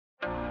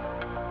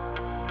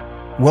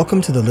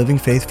Welcome to the Living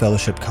Faith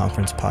Fellowship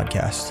Conference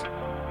podcast.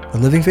 The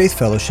Living Faith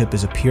Fellowship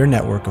is a peer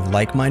network of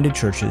like-minded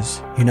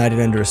churches united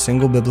under a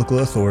single biblical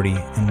authority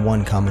and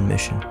one common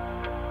mission.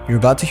 You're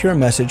about to hear a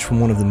message from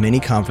one of the many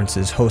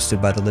conferences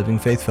hosted by the Living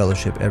Faith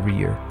Fellowship every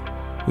year.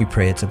 We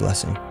pray it's a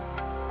blessing.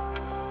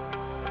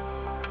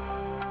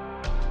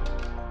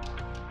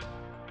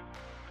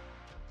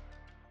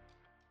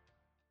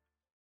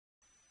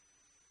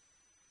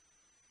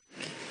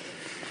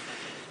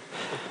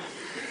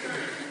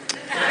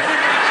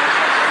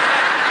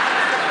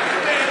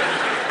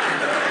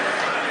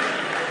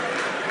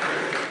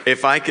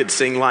 If I could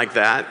sing like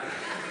that,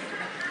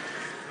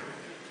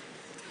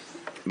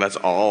 that's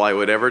all I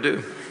would ever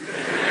do.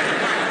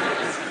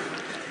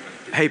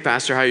 Hey,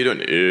 Pastor, how you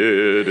doing? It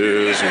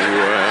is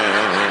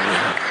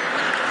well.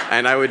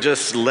 And I would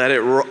just let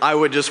it, I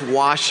would just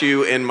wash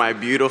you in my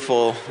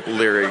beautiful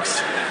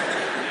lyrics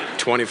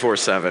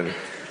 24/7.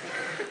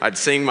 I'd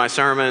sing my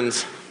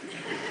sermons,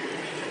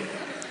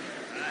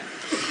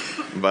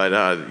 but,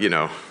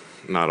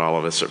 not all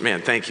of us.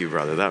 Man, thank you,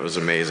 brother. That was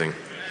amazing.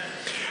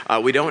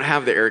 We don't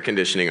have the air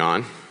conditioning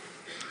on.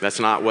 That's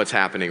not what's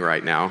happening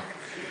right now.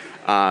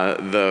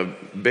 The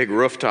big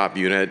rooftop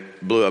unit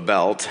blew a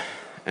belt,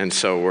 and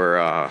so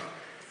we're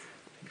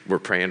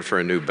praying for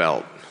a new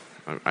belt.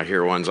 I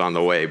hear one's on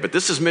the way. But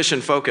this is mission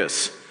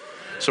focus.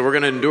 So we're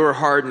going to endure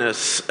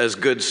hardness as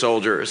good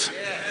soldiers.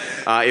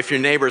 If your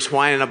neighbor's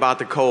whining about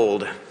the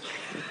cold,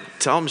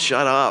 tell them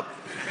shut up.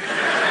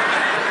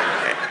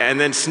 And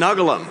then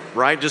snuggle them,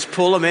 right? Just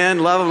pull them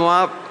in, love them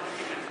up.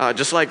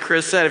 Just like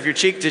Chris said, if you're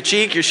cheek to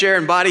cheek, you're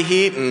sharing body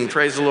heat, and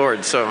praise the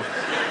Lord. So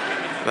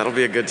that'll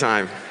be a good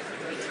time.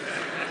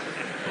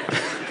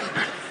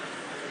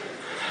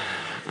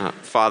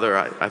 Father,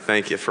 I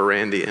thank you for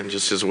Randy and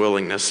just his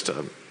willingness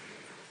to,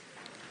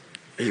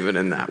 even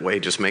in that way,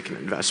 just make an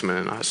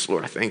investment in us.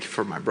 Lord, I thank you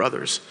for my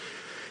brothers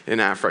in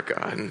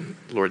Africa, and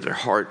Lord, their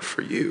heart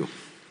for you,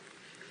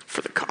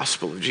 for the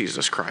gospel of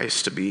Jesus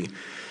Christ to be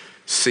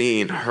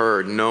seen,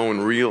 heard,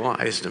 known,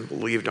 realized, and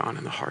believed on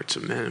in the hearts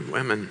of men and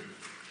women.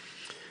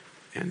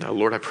 And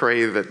Lord, I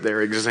pray that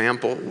their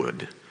example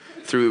would,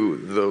 through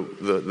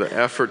the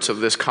efforts of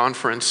this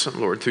conference, and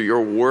Lord, through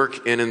your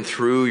work in and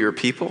through your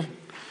people,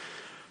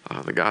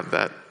 the God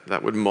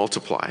that would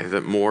multiply,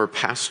 that more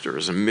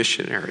pastors and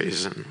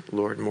missionaries and,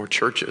 Lord, more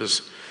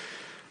churches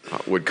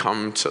would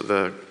come to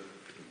the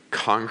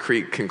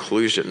concrete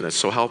conclusion that,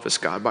 so help us,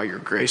 God, by your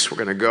grace, we're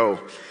going to go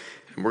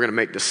and we're going to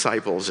make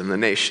disciples in the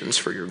nations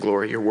for your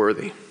glory. You're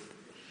worthy.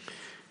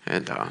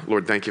 And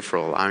Lord, thank you for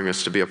allowing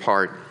us to be a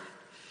part.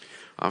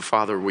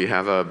 Father, we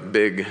have a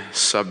big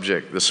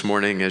subject this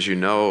morning, as you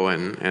know,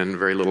 and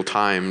very little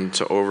time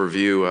to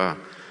overview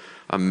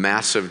a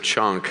massive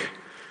chunk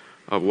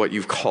of what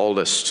you've called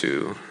us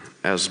to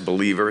as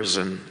believers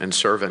and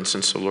servants.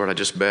 And so, Lord, I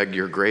just beg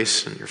your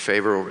grace and your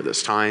favor over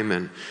this time,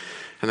 and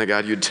that,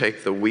 God, you'd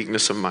take the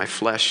weakness of my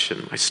flesh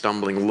and my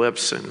stumbling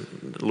lips,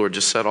 and, Lord,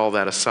 just set all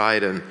that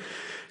aside, and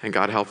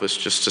God, help us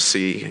just to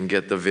see and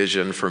get the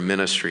vision for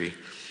ministry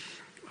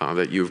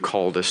that you've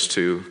called us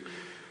to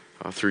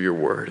through your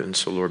word. And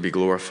so, Lord, be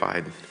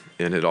glorified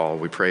in it all.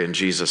 We pray in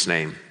Jesus'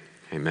 name.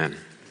 Amen.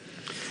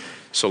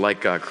 So like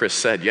Chris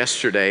said,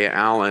 yesterday,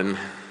 Alan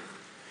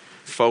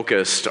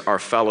focused our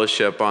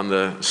fellowship on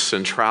the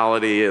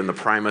centrality and the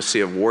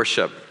primacy of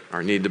worship,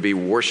 our need to be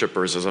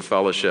worshipers as a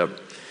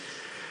fellowship.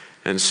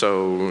 And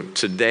so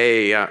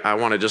today, I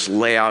want to just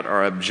lay out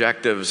our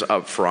objectives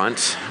up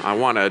front. I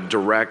want to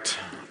direct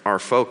our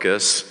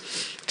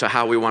focus to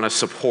how we want to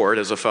support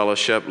as a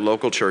fellowship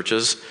local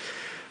churches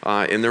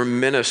in their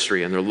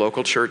ministry, in their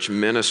local church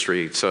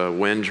ministry to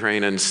win,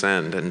 train, and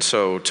send. And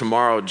so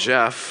tomorrow,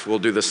 Jeff will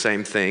do the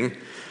same thing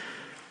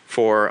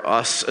for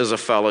us as a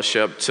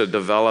fellowship to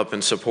develop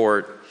and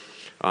support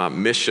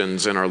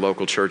missions in our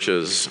local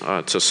churches,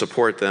 to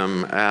support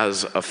them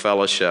as a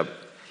fellowship.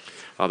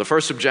 The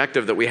first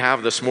objective that we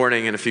have this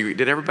morning, and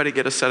did everybody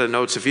get a set of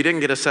notes? If you didn't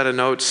get a set of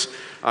notes,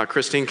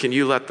 Christine, can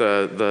you let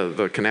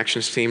the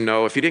connections team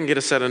know? If you didn't get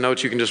a set of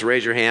notes, you can just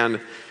raise your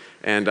hand,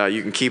 and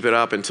you can keep it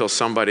up until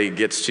somebody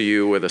gets to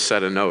you with a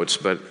set of notes.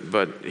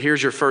 But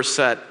here's your first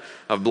set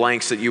of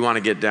blanks that you want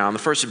to get down. The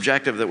first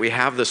objective that we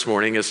have this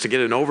morning is to get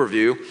an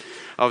overview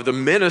of the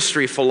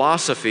ministry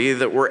philosophy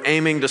that we're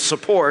aiming to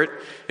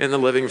support in the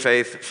Living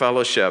Faith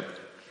Fellowship.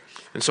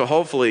 And so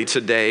hopefully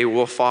today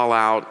we'll fall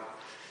out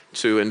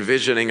to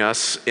envisioning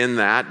us in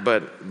that,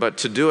 but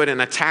to do it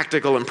in a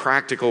tactical and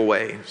practical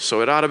way.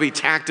 So it ought to be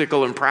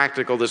tactical and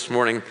practical this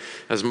morning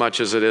as much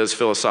as it is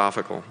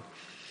philosophical.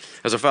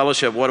 As a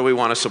fellowship, what do we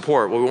want to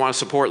support? Well, we want to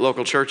support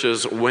local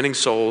churches, winning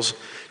souls,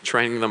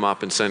 training them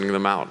up, and sending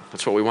them out.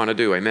 That's what we want to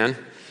do, amen?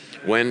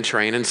 Win,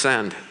 train, and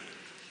send.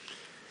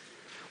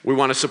 We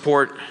want to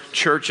support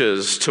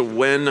churches to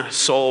win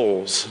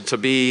souls, to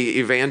be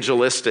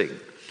evangelistic,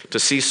 to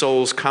see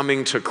souls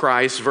coming to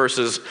Christ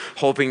versus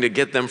hoping to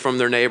get them from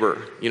their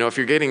neighbor. You know, if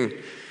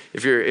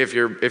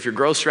your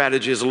growth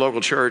strategy as a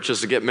local church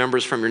is to get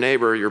members from your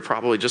neighbor, you're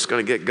probably just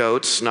going to get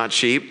goats, not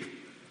sheep.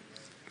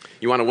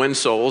 You want to win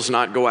souls,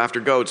 not go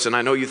after goats. And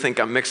I know you think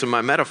I'm mixing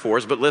my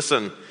metaphors, but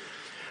listen,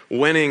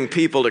 winning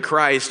people to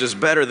Christ is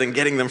better than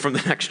getting them from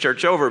the next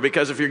church over,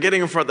 because if you're getting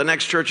them from the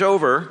next church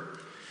over,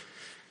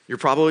 you're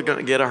probably going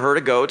to get a herd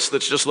of goats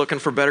that's just looking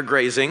for better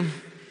grazing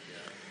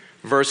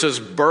versus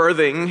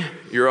birthing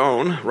your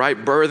own, right?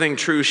 Birthing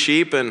true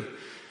sheep and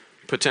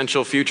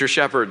potential future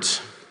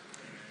shepherds.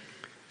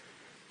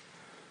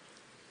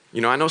 You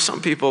know, I know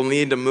some people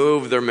need to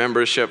move their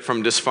membership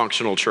from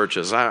dysfunctional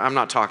churches. I'm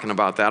not talking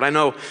about that. I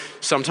know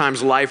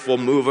sometimes life will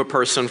move a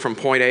person from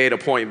point A to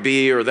point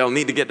B, or they'll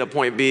need to get to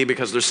point B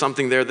because there's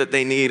something there that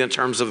they need in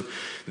terms of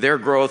their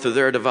growth or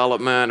their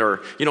development, or,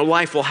 you know,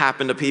 life will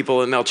happen to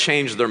people and they'll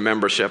change their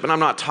membership. And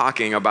I'm not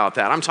talking about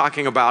that. I'm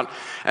talking about,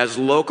 as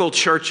local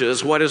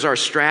churches, what is our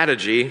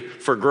strategy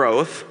for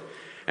growth?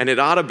 And it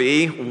ought to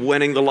be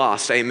winning the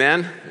lost.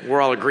 Amen? We're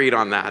all agreed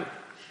on that.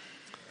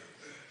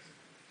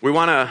 We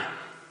want to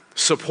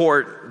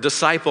support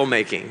disciple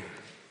making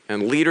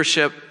and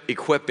leadership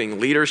equipping,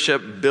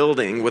 leadership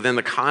building within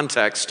the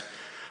context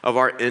of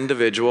our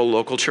individual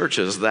local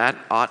churches. That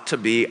ought to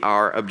be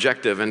our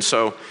objective. And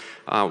so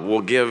we'll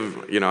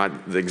give, you know,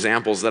 the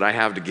examples that I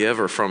have to give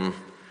are from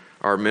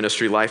our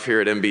ministry life here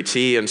at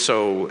MBT. And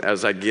so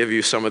as I give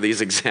you some of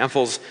these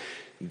examples,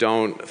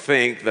 don't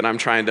think that I'm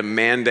trying to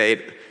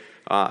mandate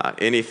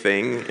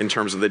anything in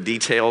terms of the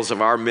details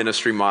of our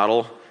ministry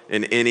model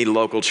in any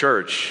local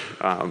church,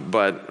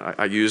 but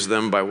I use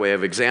them by way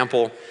of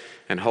example,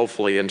 and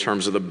hopefully in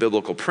terms of the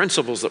biblical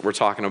principles that we're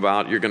talking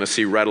about, you're going to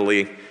see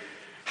readily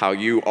how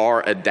you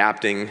are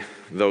adapting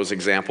those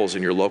examples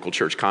in your local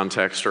church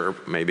context, or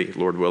maybe,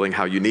 Lord willing,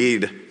 how you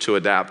need to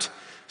adapt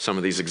some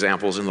of these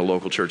examples in the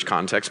local church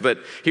context. But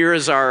here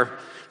is our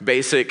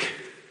basic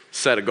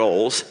set of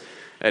goals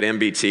at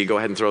MBT. Go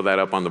ahead and throw that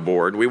up on the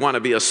board. We want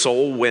to be a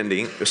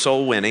soul-winning,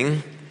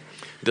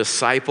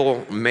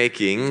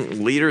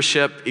 disciple-making,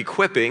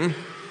 leadership-equipping,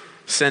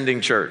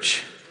 sending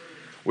church.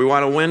 We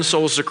want to win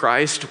souls to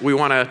Christ. We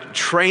want to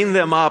train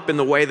them up in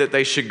the way that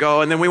they should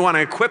go, and then we want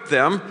to equip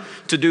them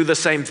to do the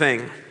same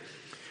thing.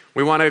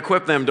 We want to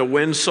equip them to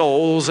win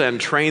souls and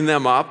train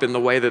them up in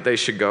the way that they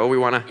should go. We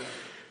want to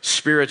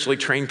spiritually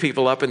train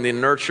people up in the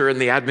nurture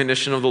and the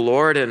admonition of the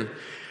Lord, and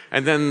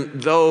then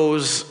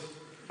those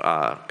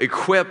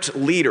equipped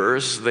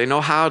leaders, they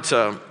know how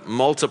to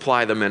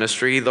multiply the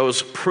ministry.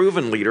 Those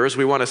proven leaders,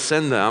 we want to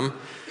send them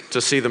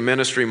to see the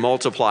ministry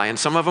multiply. And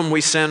some of them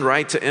we send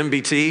right to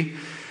MBT.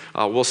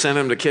 We'll send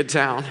them to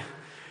Kidtown.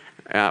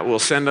 We'll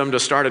send them to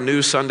start a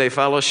new Sunday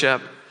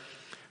fellowship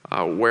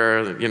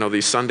where, you know,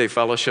 these Sunday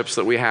fellowships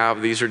that we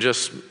have, these are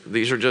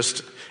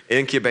just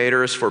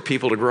incubators for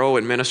people to grow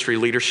in ministry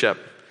leadership.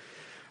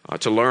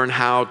 To learn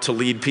how to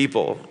lead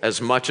people, as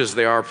much as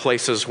they are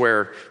places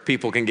where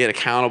people can get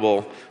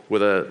accountable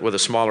with a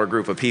smaller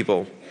group of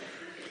people.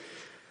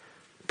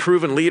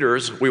 Proven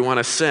leaders we want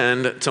to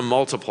send to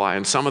multiply,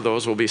 and some of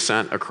those will be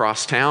sent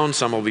across town,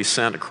 some will be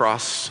sent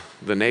across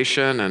the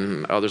nation,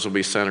 and others will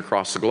be sent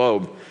across the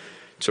globe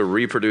to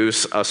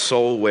reproduce a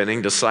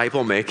soul-winning,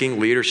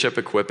 disciple-making,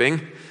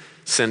 leadership-equipping,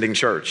 sending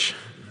church.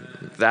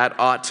 That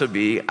ought to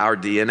be our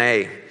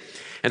DNA.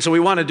 And so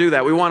we want to do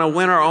that. We want to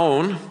win our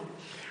own.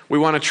 We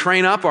want to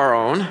train up our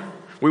own.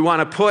 We want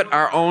to put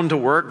our own to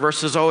work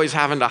versus always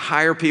having to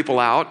hire people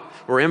out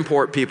or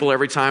import people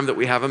every time that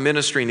we have a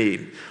ministry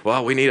need.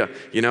 Well, we need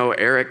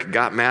Eric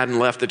got mad and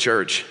left the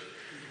church.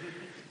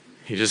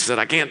 He just said,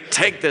 I can't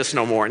take this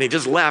no more. And he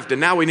just left,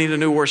 and now we need a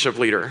new worship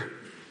leader.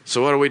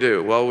 So what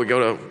do? Well, we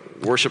go to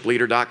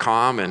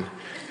worshipleader.com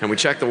and we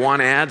check the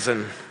want ads,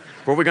 and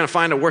where are we going to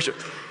find a worship?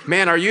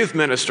 Man, our youth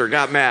minister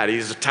got mad.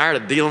 He's tired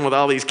of dealing with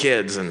all these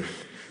kids, and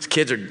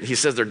he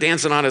says they're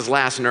dancing on his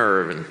last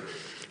nerve,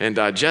 and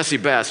Jesse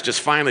Best just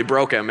finally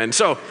broke him, and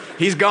so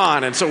he's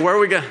gone. And so where are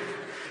we going?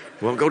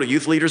 Well, go to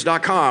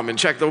youthleaders.com and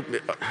check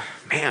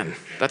man,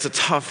 that's a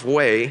tough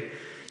way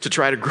to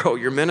try to grow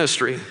your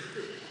ministry.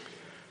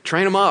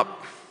 Train them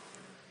up,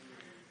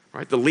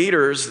 right? The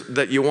leaders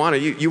that you want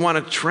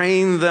to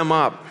train them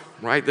up,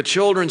 right? The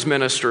children's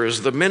ministers,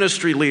 the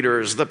ministry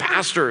leaders, the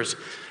pastors.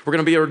 We're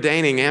going to be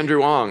ordaining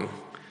Andrew Ong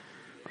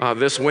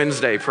this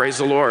Wednesday. Praise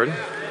the Lord.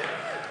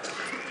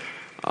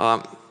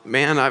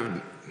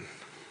 Man,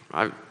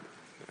 I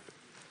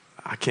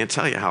can't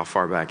tell you how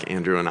far back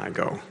Andrew and I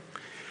go.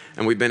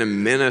 And we've been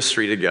in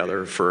ministry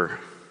together for,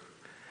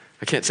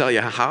 I can't tell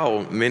you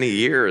how many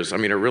years. I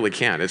mean, I really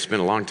can't. It's been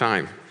a long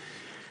time.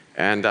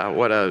 And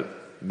what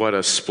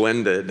a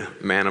splendid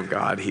man of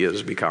God he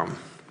has become.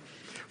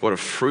 What a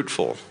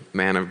fruitful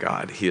man of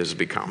God he has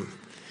become.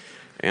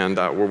 And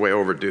we're way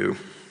overdue.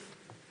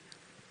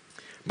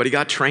 But he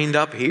got trained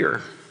up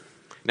here.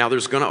 Now,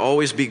 there's going to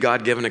always be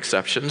God-given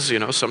exceptions. You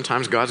know,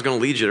 sometimes God's going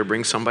to lead you to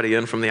bring somebody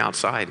in from the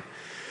outside.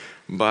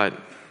 But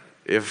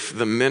if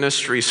the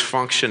ministry's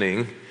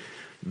functioning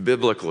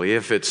biblically,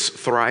 if it's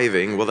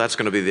thriving, well, that's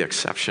going to be the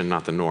exception,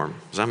 not the norm.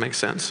 Does that make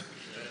sense?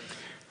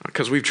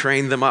 Because we've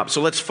trained them up.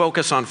 So let's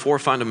focus on 4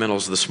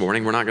 fundamentals this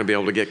morning. We're not going to be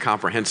able to get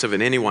comprehensive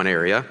in any one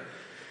area.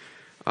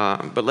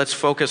 But let's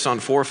focus on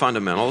 4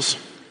 fundamentals.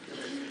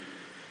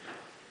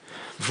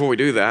 Before we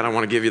do that, I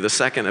want to give you the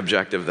second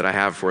objective that I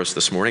have for us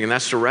this morning, and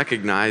that's to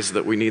recognize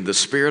that we need the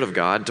Spirit of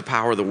God to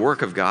power the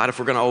work of God if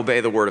we're going to obey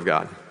the Word of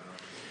God.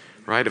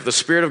 Right? If the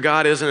Spirit of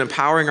God isn't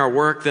empowering our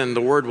work, then the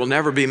Word will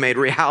never be made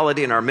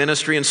reality in our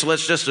ministry. And so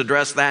let's just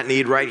address that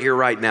need right here,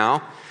 right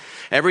now.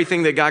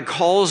 Everything that God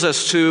calls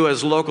us to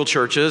as local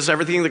churches,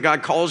 everything that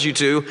God calls you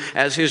to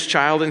as His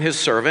child and His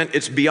servant,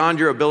 it's beyond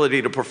your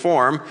ability to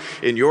perform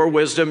in your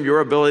wisdom, your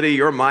ability,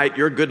 your might,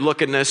 your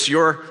good-lookingness,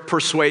 your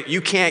persuade.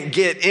 You can't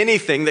get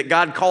anything that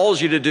God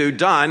calls you to do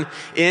done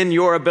in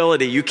your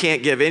ability. You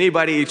can't give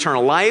anybody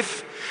eternal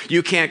life.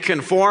 You can't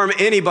conform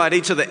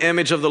anybody to the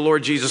image of the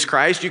Lord Jesus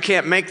Christ. You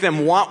can't make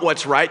them want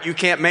what's right. You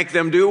can't make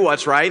them do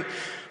what's right.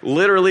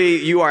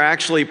 Literally, you are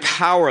actually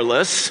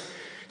powerless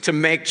to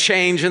make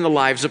change in the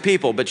lives of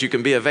people, but you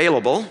can be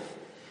available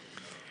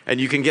and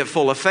you can get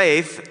full of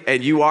faith,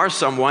 and you are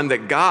someone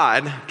that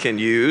God can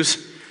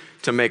use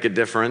to make a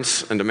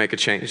difference and to make a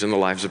change in the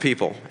lives of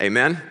people.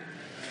 Amen?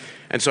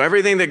 And so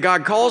everything that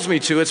God calls me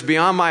to, it's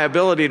beyond my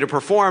ability to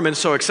perform, and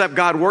so except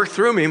God work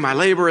through me, my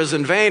labor is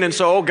in vain, and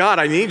so, oh God,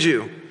 I need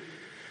you.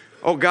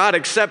 Oh God,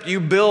 except you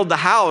build the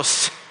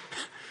house,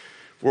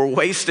 we're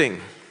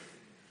wasting.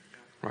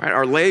 Right?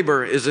 Our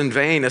labor is in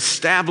vain.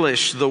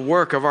 Establish the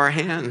work of our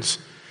hands.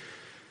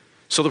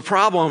 So the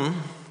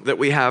problem that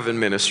we have in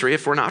ministry,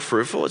 if we're not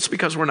fruitful, it's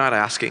because we're not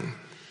asking.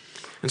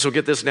 And so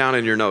get this down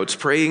in your notes.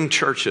 Praying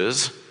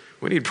churches,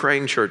 we need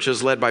praying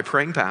churches led by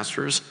praying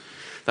pastors.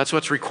 That's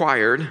what's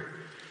required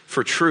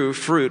for true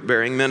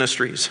fruit-bearing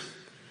ministries.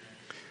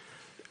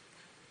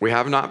 We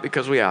have not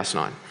because we ask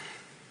not.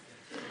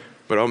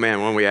 But oh man,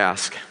 when we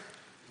ask,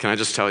 can I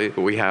just tell you,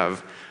 we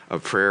have a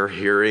prayer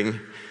hearing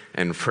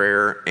and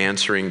prayer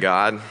answering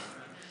God.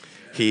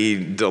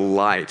 He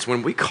delights.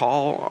 When we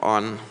call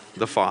on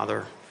the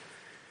Father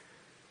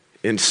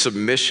in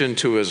submission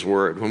to His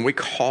word, when we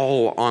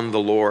call on the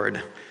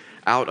Lord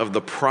out of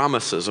the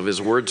promises of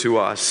His word to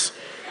us,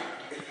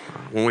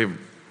 when we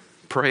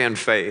pray in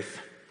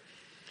faith,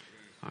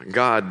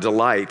 God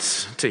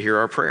delights to hear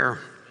our prayer.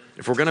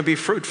 If we're going to be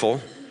fruitful,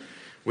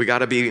 we got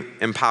to be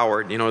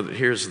empowered. You know,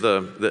 here's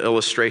the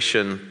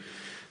illustration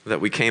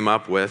that we came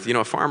up with. You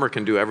know, a farmer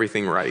can do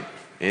everything right,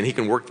 and he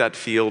can work that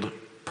field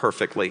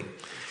perfectly.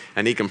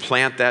 And he can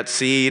plant that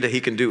seed.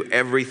 He can do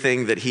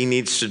everything that he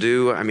needs to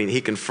do. I mean, he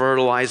can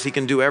fertilize. He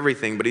can do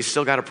everything, but he's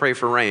still got to pray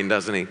for rain,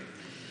 doesn't he?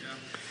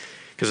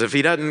 Because if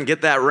he doesn't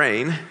get that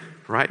rain,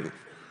 right,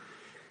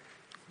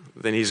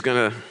 then he's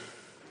going to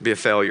be a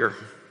failure.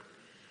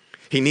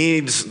 He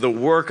needs the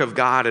work of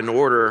God in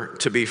order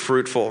to be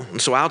fruitful.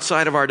 And so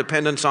outside of our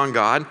dependence on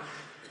God,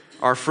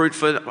 our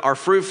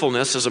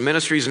fruitfulness as a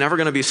ministry is never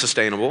going to be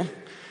sustainable,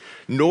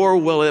 nor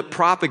will it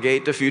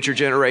propagate to future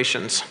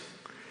generations.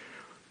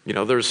 You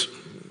know, there's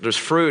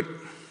fruit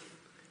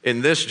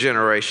in this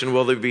generation.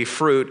 Will there be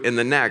fruit in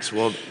the next?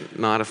 Well,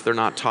 not if they're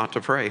not taught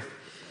to pray.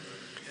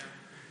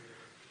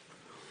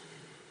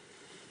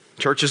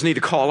 Churches need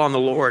to call on the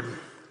Lord.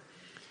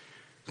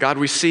 God,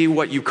 we see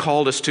what you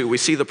called us to. We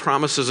see the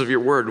promises of your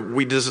word.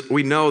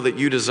 We know that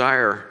you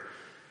desire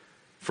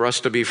for us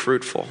to be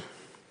fruitful.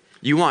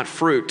 You want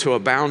fruit to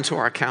abound to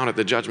our account at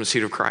the judgment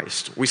seat of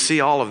Christ. We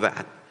see all of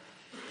that.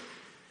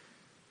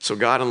 So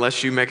God,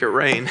 unless you make it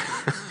rain,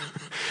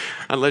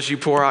 unless you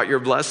pour out your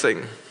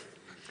blessing,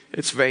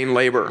 it's vain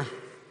labor.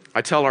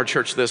 I tell our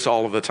church this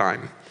all of the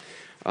time,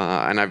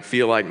 and I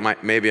feel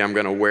like maybe I'm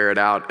going to wear it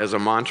out as a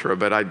mantra,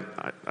 but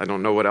I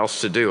don't know what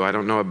else to do. I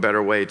don't know a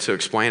better way to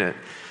explain it.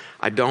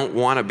 I don't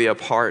want to be a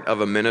part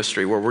of a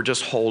ministry where we're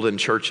just holding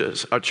church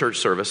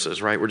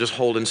services, right? We're just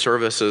holding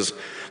services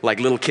like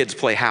little kids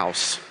play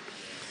house.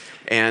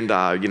 And,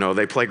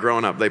 they play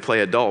grown up, they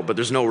play adult, but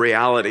there's no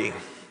reality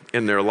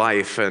in their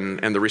life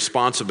and the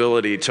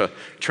responsibility to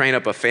train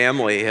up a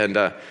family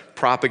and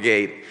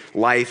propagate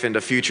life into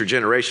future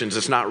generations.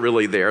 It's not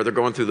really there. They're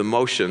going through the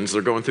motions,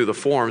 they're going through the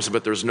forms,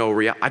 but there's no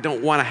I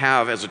don't want to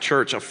have as a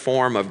church a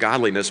form of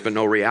godliness, but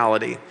no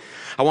reality.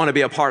 I want to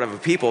be a part of a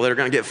people that are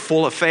going to get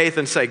full of faith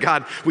and say,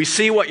 God, we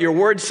see what your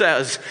word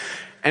says,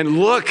 and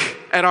look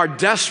at our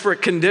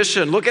desperate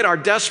condition. Look at our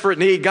desperate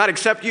need. God,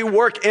 except you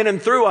work in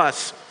and through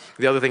us.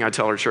 The other thing I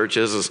tell our church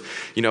is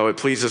it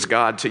pleases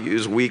God to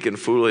use weak and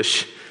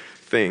foolish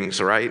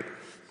things, right?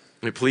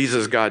 It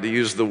pleases God to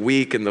use the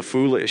weak and the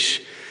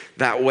foolish.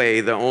 That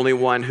way, the only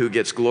one who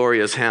gets glory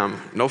is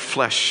him. No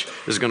flesh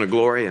is going to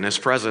glory in his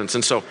presence.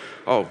 And so,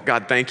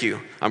 God, thank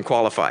you. I'm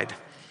qualified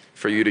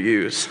for you to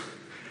use.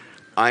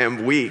 I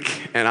am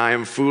weak and I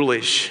am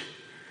foolish.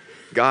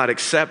 God,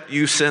 except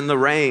you send the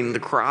rain, the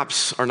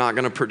crops are not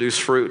going to produce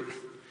fruit.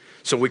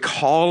 So we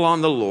call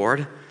on the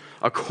Lord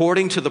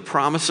according to the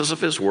promises of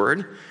his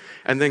word,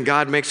 and then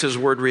God makes his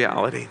word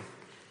reality.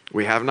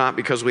 We have not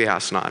because we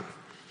ask not.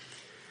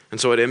 And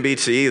so at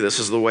MBT, this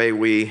is the way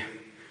we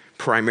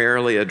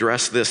primarily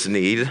address this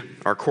need.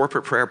 Our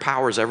corporate prayer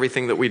powers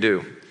everything that we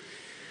do.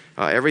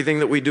 Everything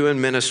that we do in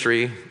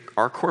ministry,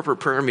 our corporate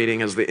prayer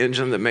meeting is the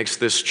engine that makes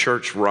this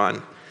church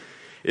run.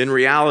 In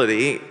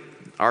reality,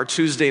 our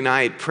Tuesday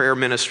night prayer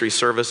ministry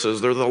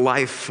services, they're the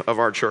life of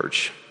our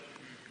church.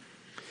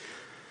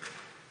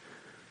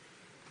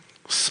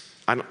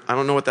 I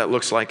don't know what that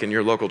looks like in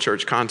your local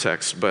church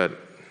context, but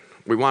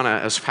we want to,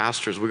 as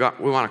pastors, we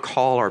want to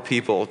call our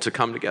people to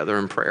come together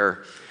in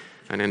prayer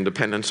and in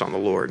dependence on the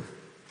Lord.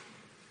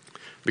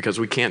 Because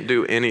we can't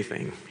do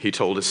anything He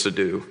told us to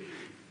do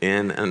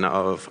in and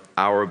of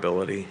our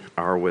ability,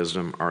 our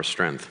wisdom, our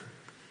strength.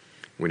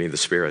 We need the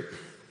Spirit.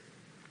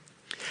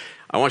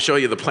 I want to show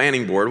you the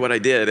planning board. What I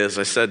did is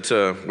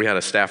we had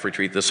a staff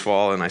retreat this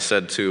fall, and I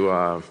said to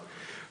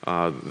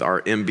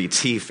our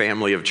MBT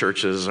family of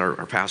churches,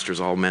 our pastors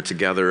all met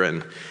together,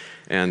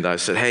 and I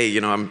said, hey,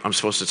 I'm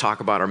supposed to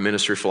talk about our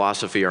ministry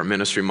philosophy, our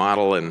ministry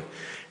model, and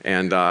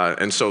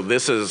so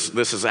this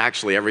is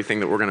actually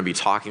everything that we're going to be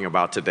talking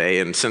about today.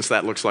 And since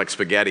that looks like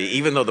spaghetti,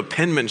 even though the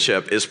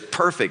penmanship is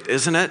perfect,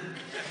 isn't it?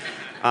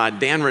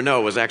 Dan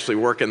Renault was actually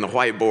working the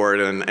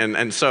whiteboard,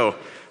 and so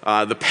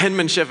the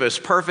penmanship is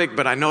perfect,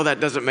 but I know that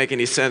doesn't make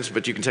any sense,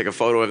 but you can take a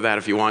photo of that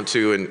if you want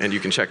to, and you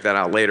can check that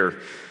out later.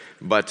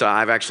 But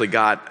I've actually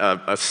got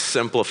a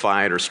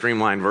simplified or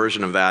streamlined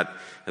version of that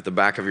at the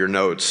back of your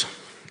notes.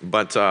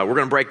 But we're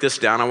going to break this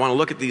down. I want to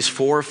look at these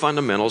 4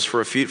 fundamentals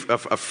for a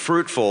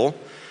fruitful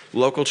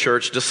local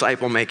church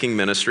disciple-making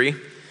ministry.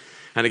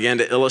 And again,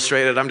 to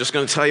illustrate it, I'm just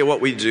going to tell you what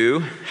we do,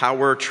 how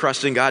we're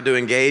trusting God to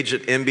engage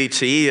at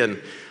MBT,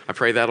 and I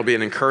pray that'll be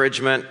an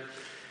encouragement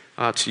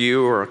to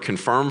you, or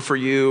confirm for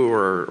you,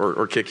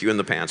 or kick you in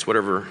the pants,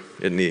 whatever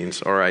it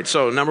means. All right,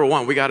 so number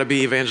 1, we got to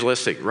be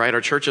evangelistic, right?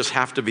 Our churches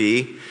have to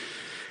be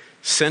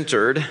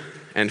centered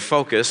and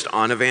focused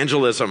on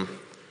evangelism.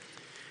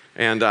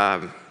 And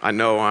I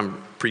know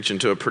I'm preaching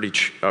to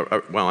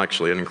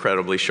an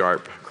incredibly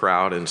sharp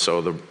crowd, and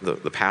so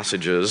the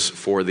passages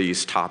for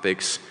these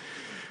topics,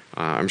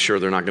 I'm sure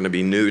they're not going to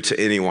be new to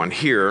anyone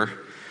here.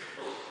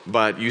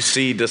 But you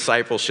see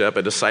discipleship,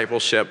 a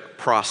discipleship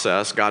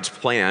process, God's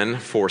plan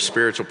for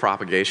spiritual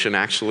propagation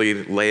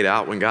actually laid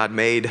out when God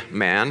made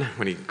man,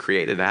 when He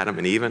created Adam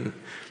and Eve and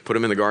put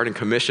them in the garden,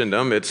 commissioned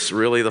them. It's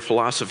really the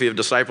philosophy of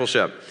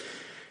discipleship.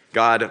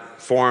 God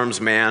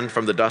forms man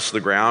from the dust of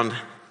the ground,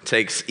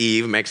 takes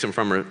Eve, makes him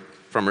from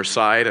her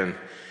side,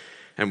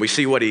 and we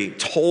see what He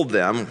told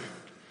them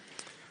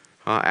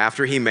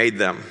after He made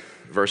them.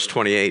 Verse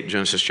 28,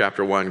 Genesis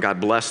chapter 1,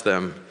 God blessed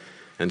them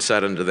and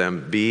said unto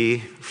them, be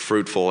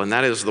fruitful. And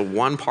that is the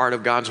one part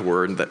of God's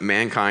word that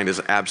mankind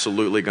is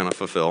absolutely going to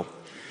fulfill.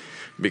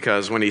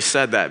 Because when He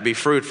said that, be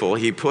fruitful,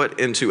 He put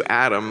into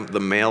Adam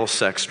the male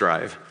sex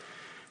drive.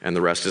 And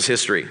the rest is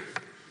history.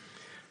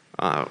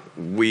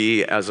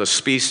 We as a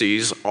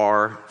species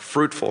are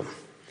fruitful.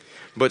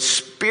 But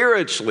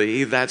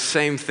spiritually, that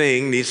same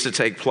thing needs to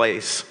take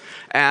place.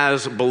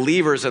 As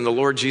believers in the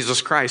Lord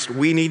Jesus Christ,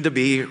 we need to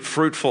be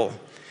fruitful.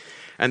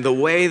 And the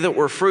way that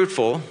we're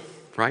fruitful,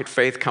 right?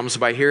 Faith comes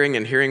by hearing,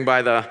 and hearing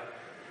by the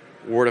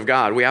Word of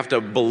God. We have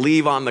to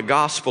believe on the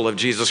gospel of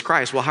Jesus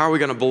Christ. Well, how are we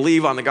going to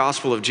believe on the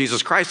gospel of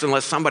Jesus Christ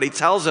unless somebody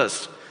tells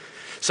us?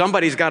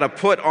 Somebody's got to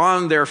put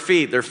on their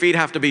feet. Their feet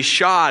have to be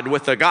shod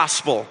with the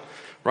gospel,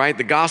 right?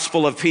 The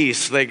gospel of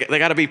peace. They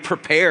got to be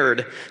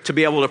prepared to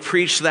be able to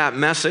preach that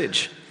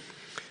message.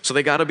 So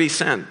they got to be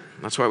sent.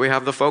 That's why we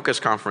have the Focus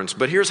Conference.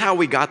 But here's how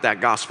we got that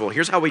gospel.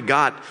 Here's how we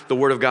got the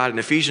Word of God. In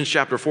Ephesians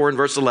chapter 4 and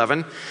verse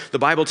 11, the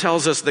Bible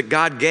tells us that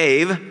God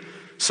gave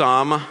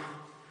some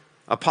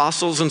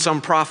apostles and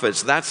some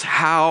prophets. That's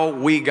how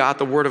we got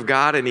the Word of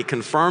God, and He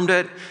confirmed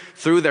it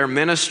through their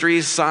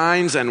ministries,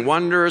 signs and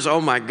wonders.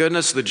 Oh my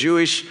goodness, the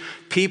Jewish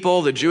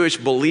people, the Jewish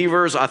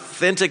believers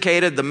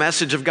authenticated the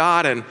message of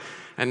God, and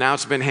now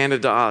it's been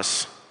handed to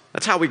us.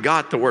 That's how we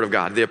got the Word of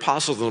God, the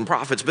apostles and the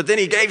prophets. But then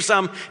He gave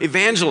some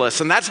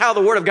evangelists, and that's how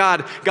the Word of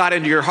God got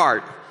into your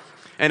heart.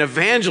 An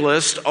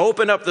evangelist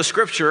opened up the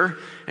Scripture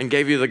and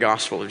gave you the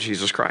gospel of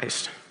Jesus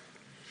Christ.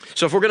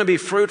 So if we're going to be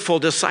fruitful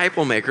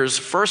disciple makers,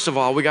 first of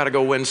all, we got to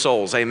go win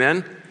souls.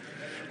 Amen?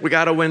 We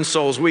got to win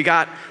souls.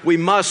 We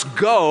must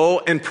go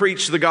and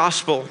preach the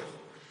gospel.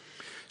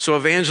 So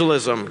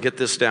evangelism, get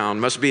this down,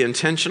 must be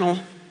intentional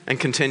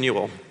and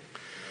continual.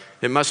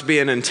 It must be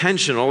an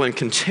intentional and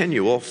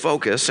continual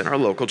focus in our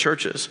local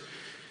churches.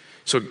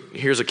 So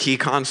here's a key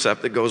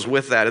concept that goes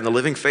with that. In the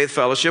Living Faith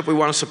Fellowship, we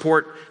want to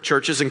support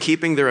churches in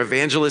keeping their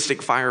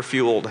evangelistic fire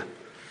fueled.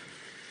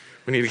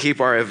 We need to keep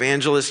our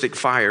evangelistic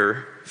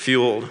fire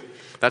fueled.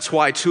 That's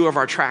why 2 of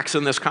our tracks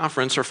in this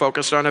conference are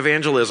focused on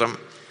evangelism.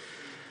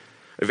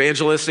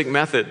 Evangelistic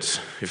methods.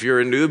 If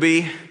you're a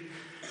newbie,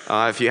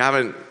 if you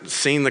haven't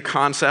seen the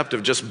concept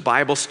of just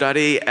Bible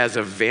study as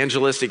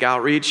evangelistic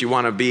outreach, you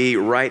want to be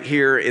right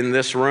here in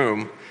this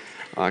room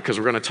because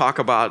we're going to talk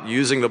about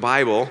using the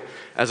Bible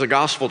as a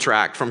gospel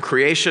tract from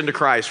creation to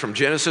Christ, from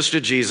Genesis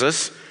to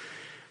Jesus.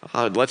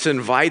 Let's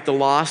invite the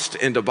lost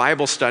into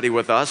Bible study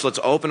with us. Let's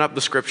open up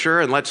the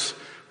Scripture, and let's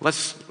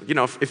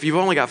if you've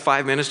only got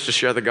 5 minutes to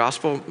share the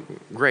gospel,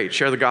 great,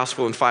 share the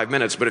gospel in 5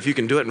 minutes. But if you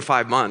can do it in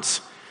 5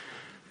 months,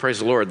 praise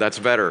the Lord, that's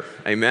better.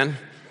 Amen?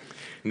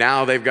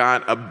 Now they've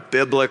got a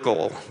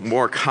biblical,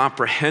 more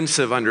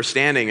comprehensive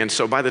understanding. And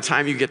so by the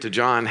time you get to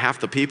John, half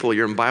the people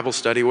you're in Bible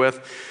study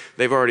with,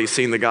 they've already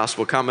seen the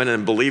gospel coming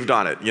and believed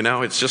on it.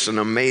 It's just an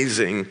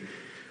amazing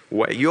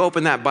way. You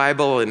open that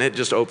Bible and it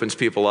just opens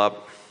people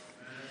up.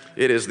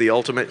 It is the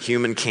ultimate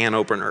human can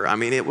opener. I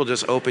mean, it will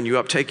just open you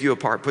up, take you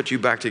apart, put you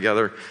back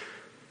together.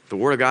 The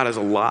Word of God is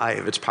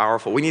alive. It's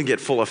powerful. We need to get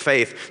full of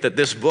faith that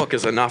this book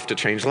is enough to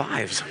change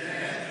lives.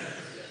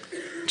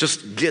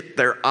 Just get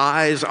their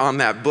eyes on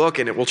that book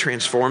and it will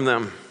transform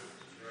them.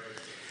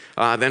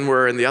 Then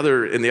we're in the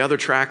other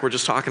track. We're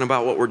just talking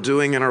about what we're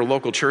doing in our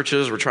local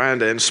churches. We're trying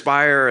to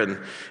inspire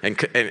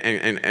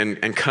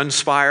and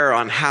conspire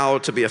on how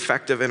to be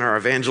effective in our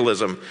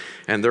evangelism.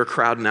 And they're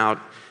crowding out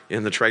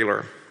in the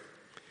trailer.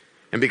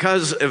 And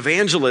because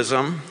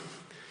evangelism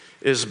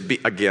is,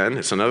 again,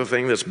 it's another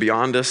thing that's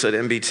beyond us at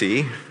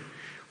MBT.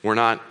 We're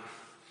not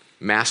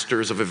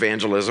masters of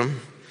evangelism.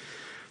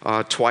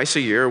 Twice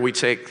a year, we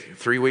take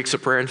 3 weeks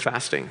of prayer and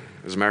fasting.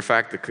 As a matter of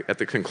fact, at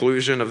the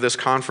conclusion of this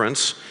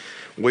conference,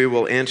 we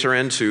will enter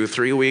into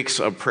 3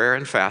 weeks of prayer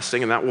and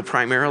fasting, and that will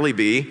primarily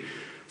be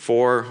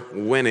for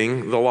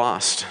winning the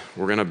lost.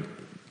 We're going to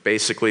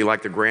basically,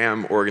 like the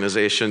Graham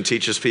organization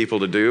teaches people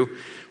to do,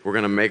 we're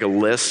going to make a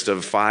list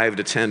of 5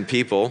 to 10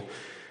 people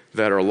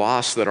that are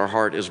lost, that our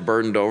heart is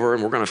burdened over,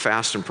 and we're going to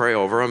fast and pray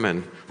over them,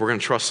 and we're going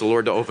to trust the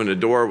Lord to open a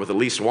door with at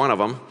least one of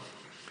them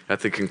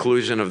at the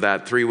conclusion of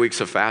that 3 weeks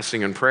of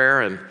fasting and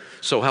prayer. And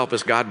so help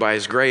us God by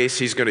His grace,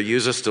 He's going to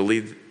use us to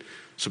lead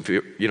some,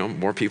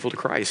 more people to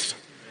Christ.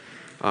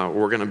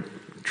 We're going to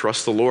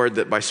trust the Lord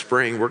that by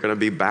spring we're going to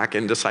be back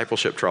in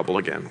discipleship trouble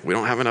again. We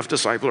don't have enough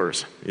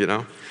disciplers,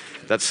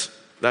 That's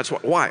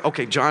why.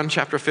 Okay, John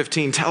chapter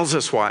 15 tells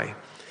us why.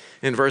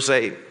 In verse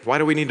 8, why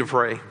do we need to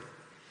pray?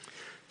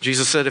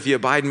 Jesus said, if you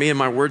abide in me and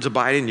my words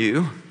abide in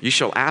you, you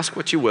shall ask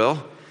what you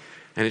will,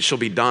 and it shall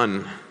be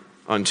done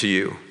unto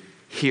you.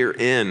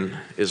 Herein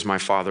is my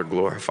Father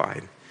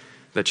glorified,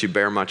 that you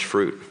bear much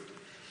fruit,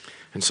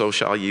 and so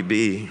shall ye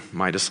be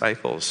my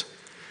disciples.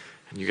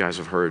 And you guys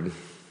have heard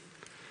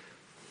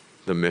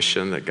the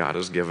mission that God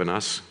has given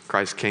us.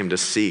 Christ came to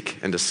seek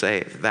and to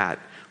save that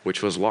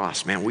which was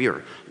lost. Man, we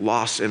are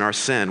lost in our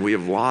sin. We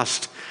have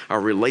lost our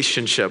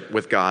relationship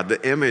with God,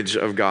 the image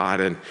of God.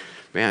 And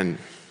man,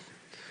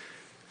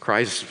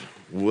 Christ's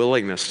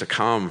willingness to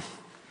come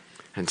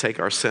and take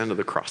our sin to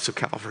the cross of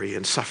Calvary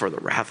and suffer the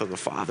wrath of the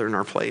Father in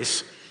our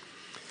place.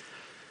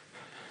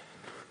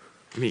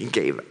 I mean, He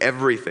gave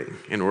everything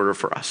in order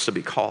for us to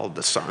be called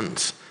the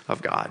sons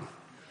of God.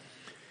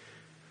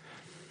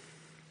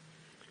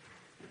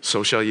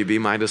 So shall you be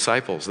my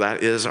disciples.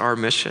 That is our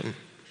mission.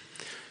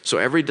 So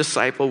every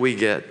disciple we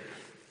get,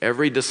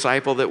 every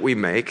disciple that we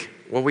make,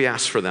 well, we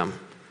ask for them.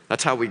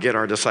 That's how we get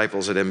our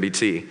disciples at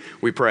MBT.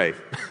 We pray.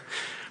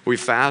 We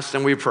fast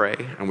and we pray,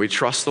 and we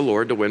trust the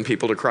Lord to win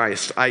people to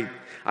Christ. There's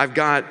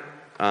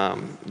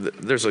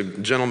a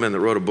gentleman that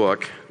wrote a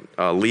book,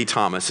 Lee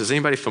Thomas. Is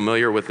anybody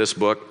familiar with this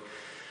book?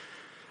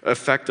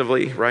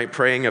 Effectively, right?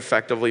 Praying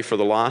Effectively for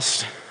the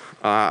Lost.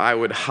 I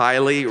would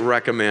highly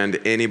recommend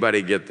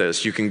anybody get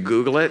this. You can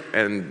Google it,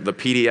 and the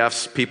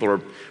PDFs, people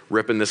are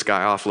ripping this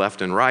guy off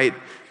left and right.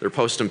 They're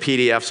posting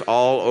PDFs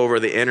all over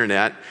the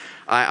internet.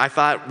 I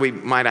thought we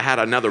might have had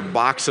another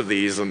box of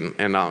these,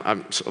 and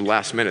I'm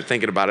last minute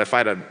thinking about it. If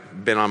I'd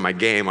have been on my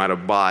game, I'd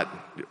have bought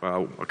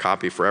a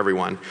copy for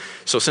everyone.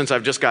 So since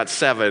I've just got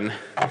 7,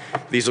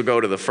 these will go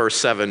to the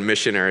first 7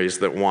 missionaries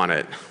that want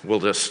it. We'll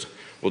just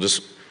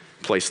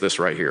place this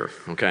right here,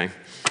 okay?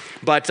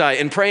 But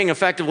in Praying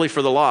Effectively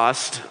for the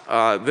Lost,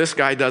 this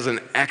guy does an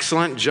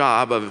excellent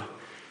job of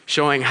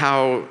showing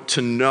how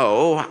to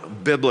know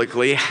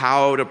biblically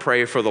how to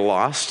pray for the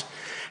lost,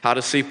 how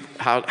to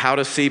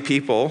see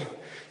people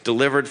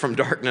delivered from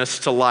darkness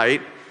to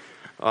light,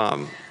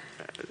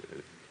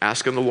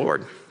 asking the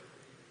Lord.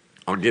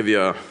 I'll give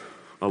you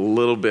a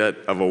little bit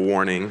of a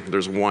warning.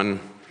 There's one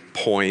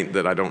point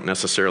that I don't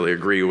necessarily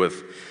agree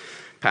with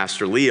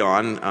Pastor Lee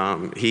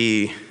on.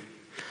 He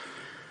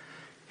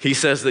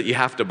says that you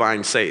have to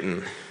bind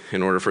Satan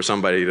in order for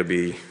somebody to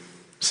be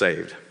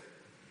saved.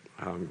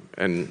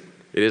 And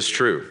it is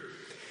true.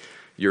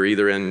 You're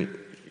either in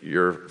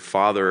your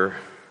Father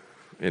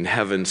in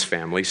heaven's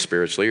family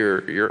spiritually,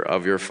 or you're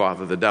of your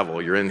father the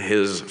devil. You're in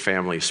his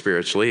family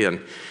spiritually. And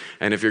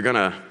if you're going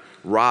to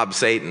rob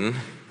Satan,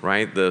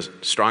 right, the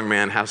strong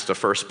man has to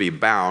first be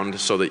bound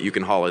so that you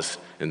can haul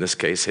in this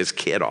case, his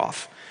kid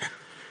off.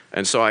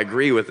 And so I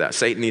agree with that.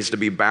 Satan needs to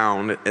be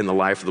bound in the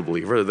life of the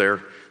believer.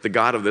 The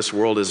God of this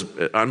world is,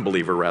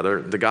 unbeliever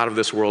rather, the God of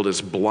this world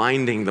is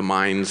blinding the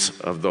minds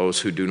of those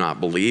who do not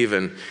believe.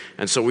 And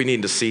so we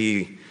need to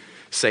see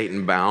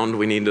Satan bound.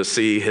 We need to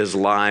see his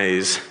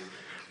lies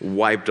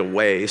wiped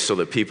away so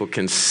that people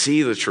can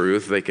see the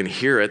truth, they can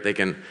hear it, they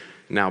can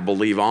now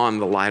believe on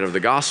the light of the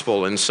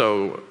gospel. And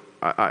so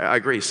I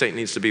agree, Satan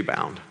needs to be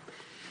bound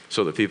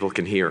so that people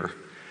can hear.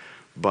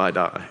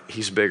 But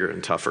he's bigger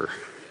and tougher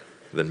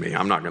than me.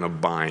 I'm not going to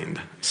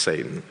bind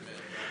Satan.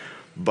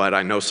 But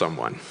I know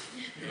someone.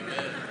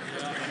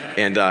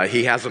 And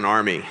he has an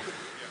army.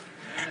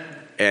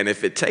 And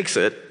if it takes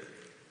it,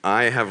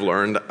 I have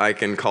learned I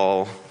can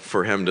call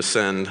for him to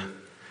send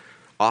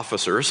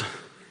officers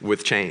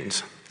with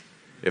chains,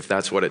 if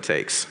that's what it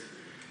takes,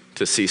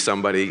 to see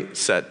somebody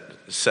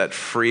set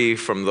free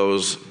from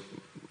those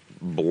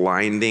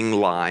blinding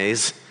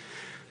lies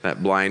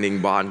that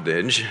blinding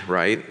bondage,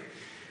 right,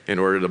 in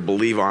order to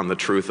believe on the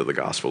truth of the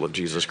gospel of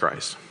Jesus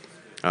Christ.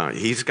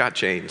 He's got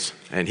chains,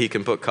 and he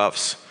can put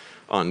cuffs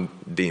on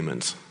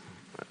demons.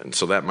 And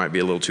so that might be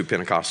a little too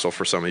Pentecostal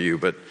for some of you,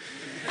 but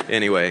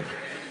anyway,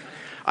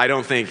 I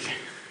don't think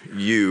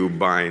you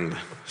bind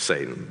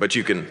Satan, but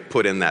you can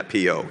put in that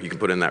PO. You can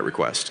put in that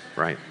request,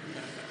 right?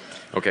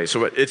 Okay,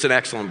 so it's an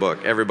excellent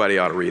book. Everybody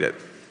ought to read it.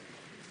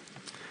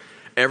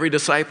 Every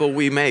disciple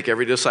we make,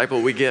 every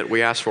disciple we get,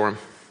 we ask for him.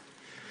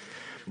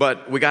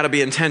 But we got to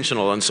be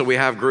intentional, and so we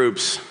have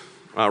groups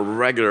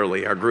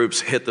regularly. Our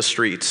groups hit the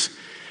streets,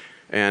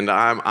 and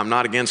I'm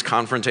not against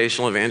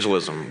confrontational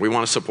evangelism. We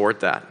want to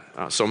support that.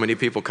 So many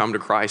people come to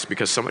Christ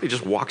because somebody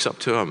just walks up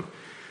to them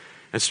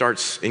and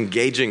starts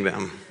engaging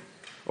them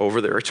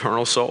over their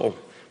eternal soul.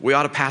 We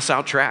ought to pass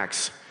out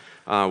tracts.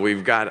 I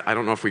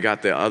don't know if we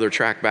got the other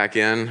track back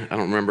in. I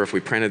don't remember if we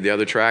printed the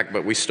other track,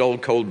 but we stole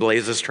Cold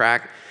Blaze's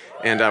track,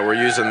 and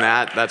we're using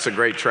that. That's a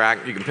great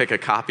track. You can pick a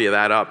copy of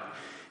that up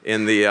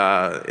in the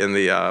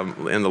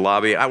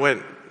lobby.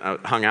 I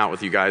hung out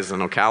with you guys in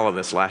Ocala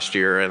this last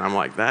year, and I'm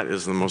like, that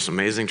is the most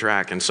amazing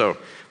track, and so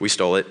we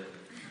stole it.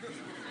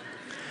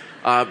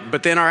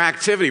 But then our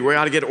activity, we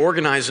ought to get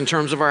organized in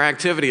terms of our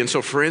activity. And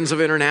so Friends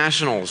of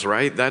Internationals,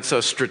 right? That's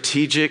a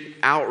strategic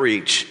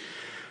outreach.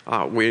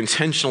 We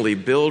intentionally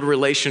build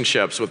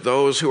relationships with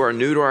those who are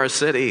new to our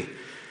city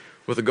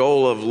with the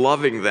goal of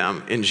loving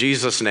them in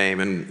Jesus' name.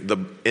 And the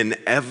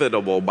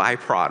inevitable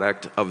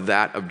byproduct of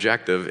that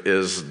objective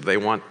is they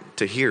want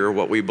to hear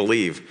what we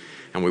believe.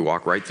 And we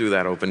walk right through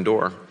that open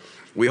door.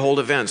 We hold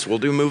events. We'll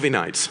do movie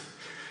nights.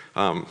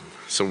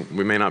 So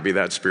we may not be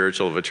that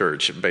spiritual of a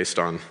church based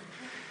on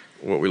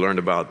what we learned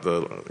about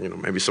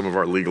maybe some of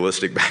our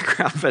legalistic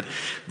background,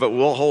 but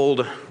we'll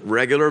hold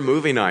regular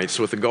movie nights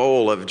with the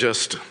goal of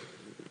just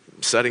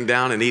sitting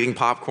down and eating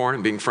popcorn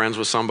and being friends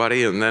with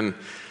somebody. And then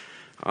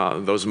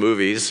those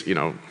movies,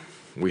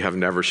 we have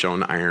never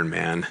shown Iron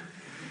Man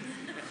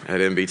at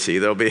NBT.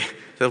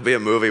 There'll be a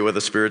movie with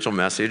a spiritual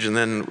message, and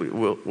then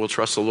we'll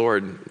trust the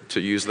Lord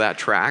to use that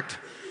tract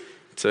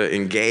to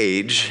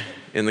engage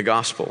in the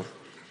gospel.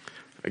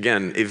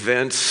 Again,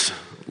 events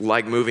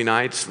like movie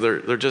nights,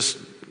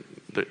 the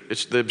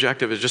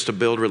objective is just to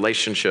build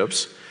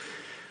relationships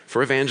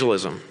for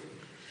evangelism.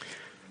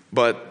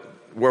 But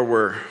where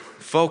we're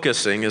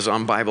focusing is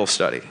on Bible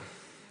study.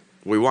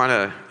 We want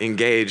to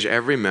engage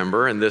every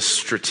member in this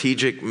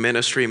strategic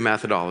ministry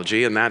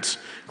methodology, and that's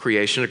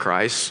creation of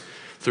Christ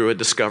through a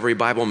discovery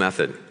Bible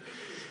method.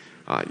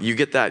 You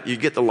get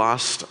the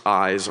lost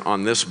eyes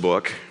on this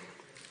book,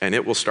 and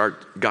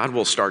God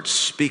will start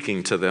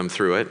speaking to them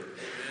through it.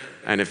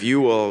 And if you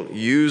will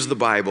use the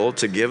Bible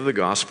to give the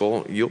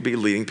gospel, you'll be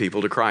leading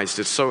people to Christ.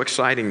 It's so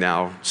exciting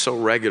now, so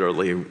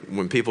regularly,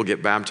 when people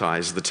get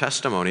baptized, the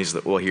testimonies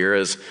that we'll hear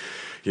is,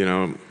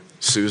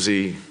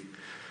 Susie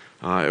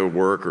at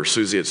work or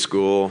Susie at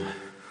school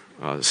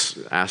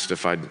asked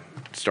if I'd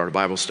start a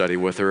Bible study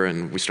with her,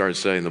 and we started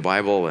studying the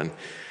Bible, and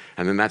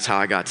then that's how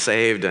I got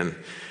saved, and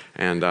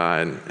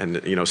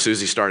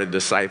Susie started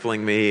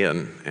discipling me,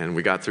 and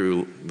we got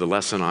through the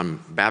lesson on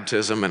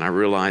baptism, and I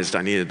realized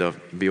I needed to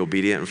be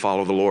obedient and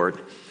follow the Lord.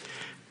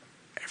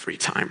 Every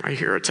time I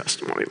hear a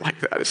testimony like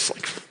that, it's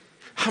like,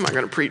 how am I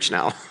going to preach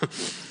now?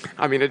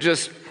 I mean,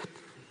 it's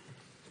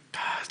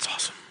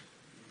awesome.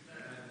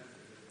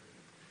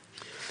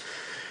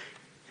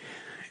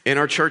 In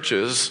our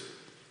churches,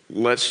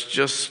 let's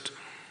just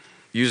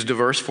use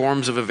diverse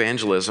forms of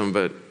evangelism,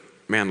 but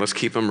man, let's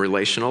keep them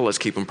relational. Let's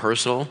keep them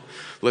personal.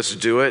 Let's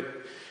do it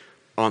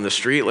on the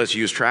street. Let's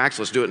use tracts.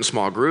 Let's do it in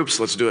small groups.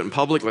 Let's do it in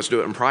public. Let's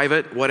do it in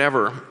private,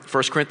 whatever.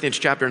 1 Corinthians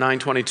chapter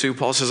 9:22,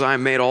 Paul says, I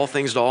have made all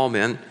things to all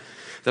men,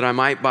 that I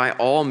might by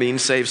all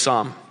means save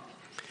some.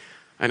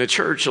 And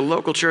a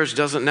local church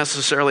doesn't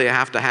necessarily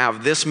have to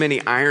have this many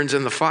irons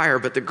in the fire,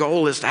 but the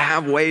goal is to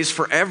have ways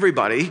for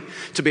everybody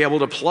to be able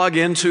to plug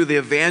into the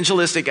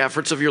evangelistic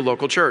efforts of your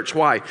local church.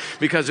 Why?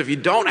 Because if you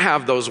don't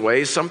have those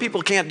ways, some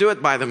people can't do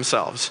it by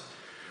themselves.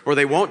 Or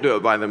they won't do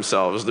it by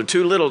themselves. They're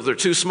too little, they're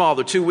too small,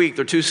 they're too weak,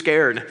 they're too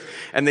scared.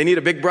 And they need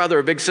a big brother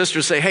or a big sister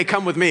to say, hey,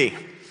 come with me.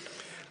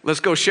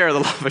 Let's go share the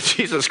love of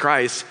Jesus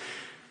Christ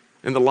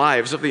in the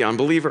lives of the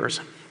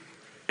unbelievers.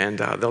 And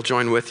they'll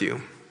join with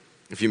you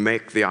if you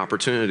make the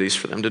opportunities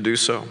for them to do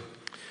so.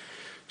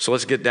 So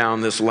let's get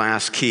down this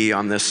last key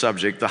on this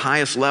subject. The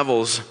highest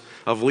levels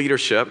of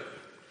leadership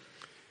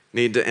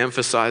need to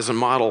emphasize and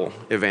model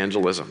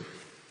evangelism.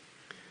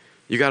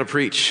 You got to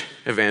preach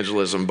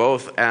evangelism,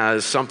 both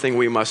as something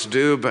we must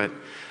do, but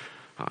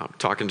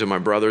talking to my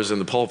brothers in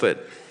the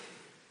pulpit,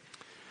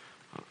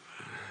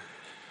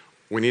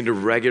 we need to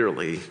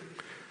regularly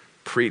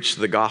preach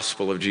the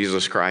gospel of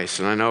Jesus Christ.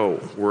 And I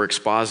know we're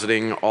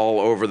expositing all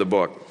over the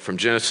book. From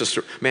Genesis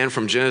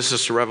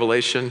to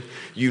Revelation,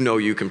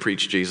 you can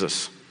preach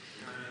Jesus.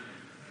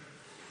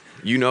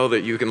 You know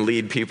that you can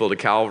lead people to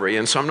Calvary.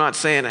 And so I'm not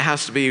saying it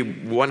has to be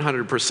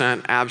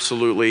 100%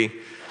 absolutely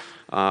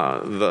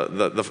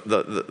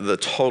the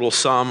total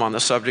sum on the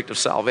subject of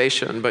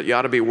salvation, but you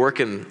ought to be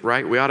working,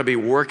 right? We ought to be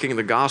working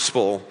the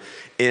gospel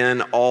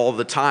in all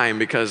the time,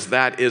 because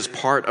that is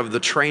part of the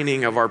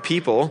training of our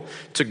people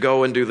to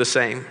go and do the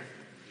same.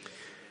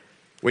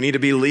 We need to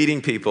be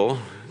leading people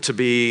to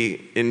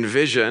be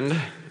envisioned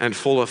and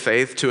full of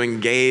faith to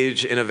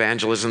engage in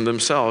evangelism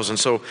themselves. And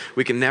so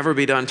we can never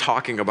be done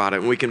talking about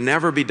it, and we can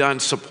never be done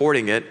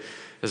supporting it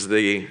as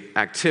the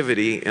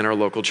activity in our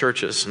local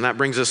churches. And that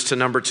brings us to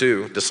number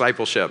 2,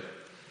 discipleship.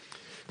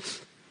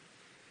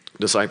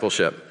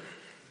 Discipleship.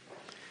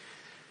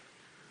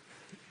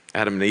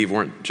 Adam and Eve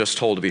weren't just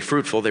told to be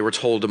fruitful, they were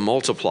told to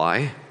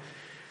multiply.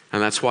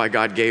 And that's why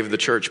God gave the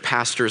church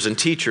pastors and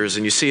teachers.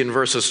 And you see in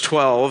verses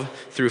 12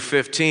 through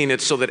 15,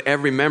 it's so that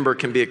every member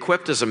can be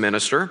equipped as a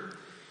minister.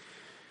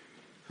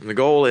 And the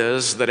goal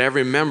is that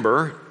every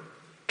member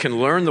can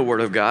learn the Word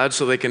of God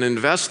so they can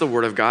invest the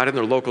Word of God in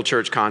their local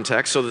church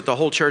context so that the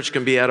whole church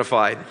can be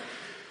edified.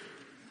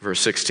 Verse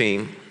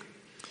 16.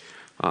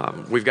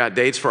 We've got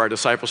dates for our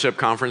discipleship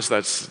conference.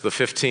 That's the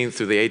 15th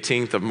through the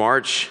 18th of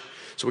March.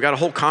 So we got a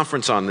whole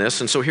conference on this.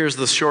 And so here's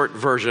the short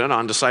version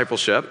on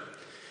discipleship.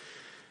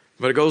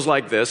 But it goes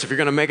like this. If you're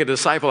going to make a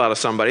disciple out of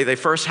somebody, they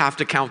first have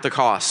to count the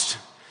cost.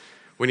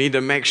 We need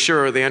to make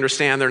sure they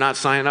understand they're not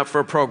signing up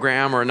for a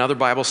program or another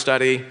Bible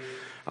study,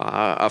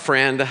 a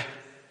friend.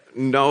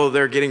 No,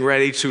 they're getting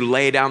ready to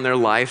lay down their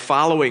life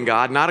following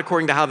God, not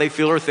according to how they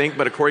feel or think,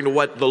 but according to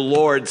what the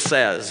Lord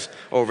says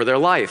over their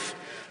life.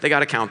 They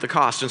got to count the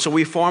cost. And so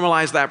we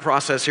formalize that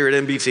process here at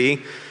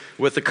MBT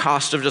with the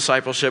cost of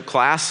discipleship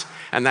class,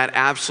 and that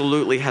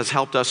absolutely has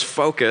helped us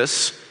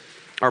focus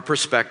our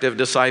prospective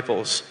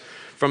disciples.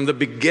 From the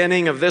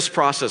beginning of this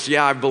process,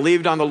 I've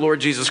believed on the Lord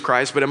Jesus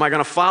Christ, but am I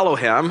going to follow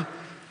him?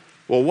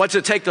 Well, what's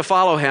it take to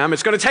follow him?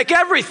 It's going to take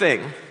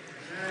everything.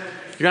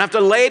 You're going to have to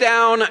lay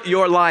down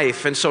your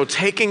life. And so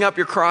taking up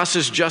your cross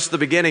is just the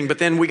beginning, but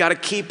then we got to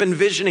keep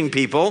envisioning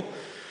people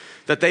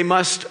that they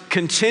must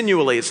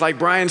continually, it's like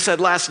Brian said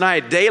last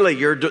night, daily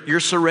you're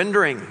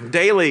surrendering.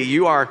 Daily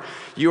you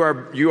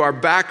are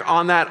back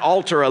on that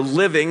altar, a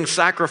living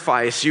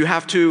sacrifice. You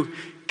have to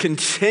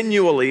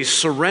continually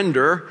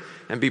surrender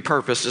and be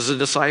purposed as a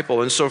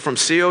disciple. And so from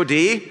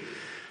COD,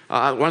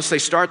 once they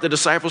start the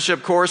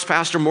discipleship course,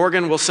 Pastor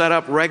Morgan will set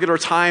up regular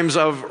times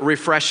of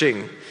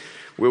refreshing.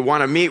 We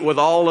want to meet with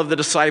all of the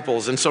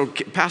disciples. And so,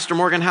 Pastor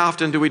Morgan, how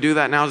often do we do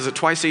that now? Is it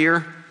twice a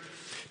year?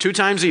 2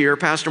 times a year,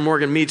 Pastor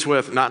Morgan meets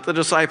with, not the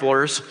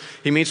disciplers,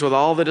 he meets with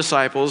all the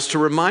disciples to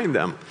remind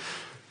them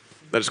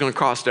that it's going to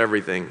cost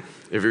everything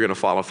if you're going to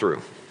follow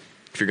through,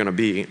 if you're going to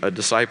be a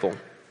disciple.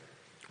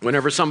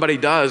 Whenever somebody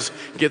does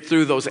get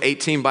through those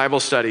 18 Bible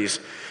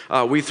studies,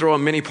 we throw a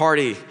mini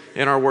party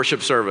in our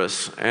worship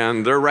service,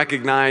 and they're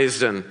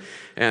recognized, and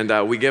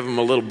we give them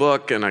a little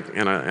book and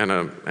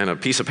a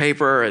piece of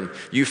paper, and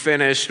you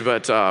finished,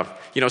 but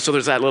so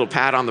there's that little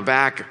pat on the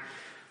back,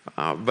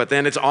 but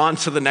then it's on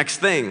to the next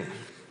thing,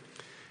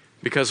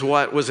 because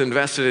what was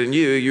invested in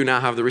you, you now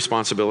have the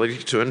responsibility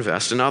to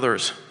invest in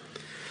others.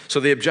 So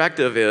the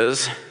objective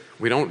is,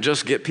 we don't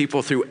just get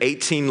people through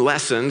 18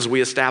 lessons, we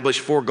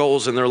establish 4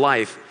 goals in their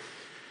life.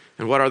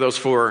 And what are those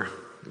 4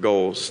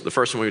 goals? The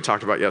first one we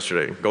talked about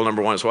yesterday. Goal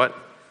number 1 is what?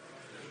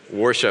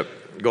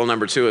 Worship. Goal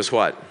number 2 is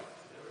what?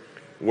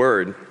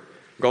 Word.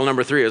 Goal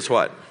number 3 is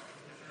what?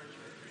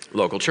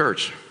 Local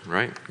church,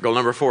 right? Goal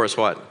number 4 is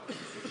what?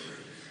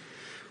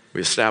 We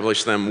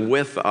establish them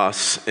with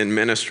us in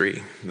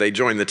ministry. They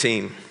join the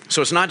team.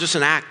 So it's not just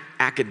an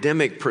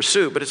academic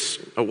pursuit, but it's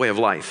a way of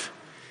life.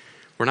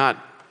 We're not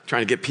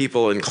trying to get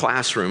people in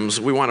classrooms.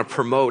 We want to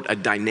promote a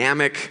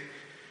dynamic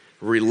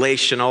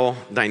relationship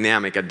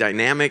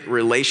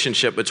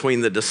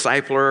between the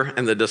discipler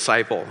and the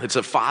disciple. It's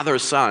a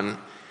father-son,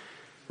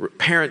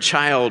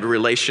 parent-child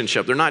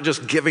relationship. They're not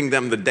just giving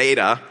them the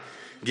data,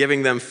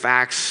 giving them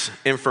facts,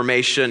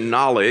 information,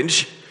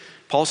 knowledge.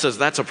 Paul says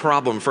that's a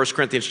problem. 1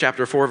 Corinthians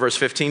chapter 4, verse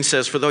 15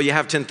 says, "For though you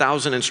have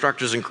 10,000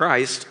 instructors in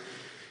Christ,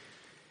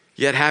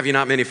 yet have you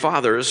not many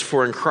fathers,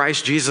 for in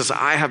Christ Jesus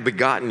I have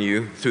begotten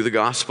you through the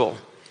gospel."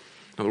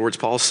 In other words,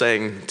 Paul's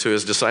saying to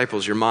his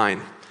disciples, "You're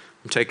mine.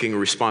 I'm taking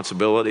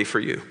responsibility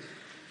for you."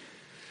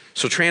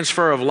 So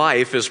transfer of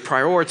life is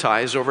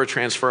prioritized over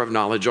transfer of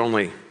knowledge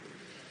only.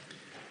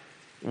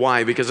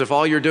 Why? Because if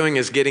all you're doing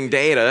is getting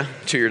data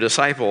to your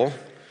disciple,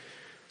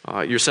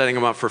 you're setting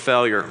them up for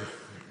failure.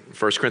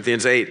 1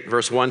 Corinthians 8,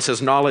 verse 1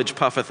 says, "Knowledge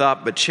puffeth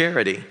up, but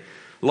charity,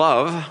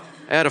 love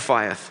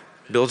edifieth,"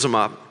 builds them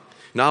up.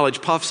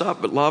 Knowledge puffs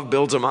up, but love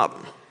builds them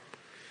up.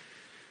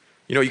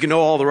 You can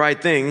know all the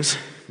right things,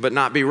 but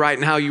not be right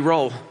in how you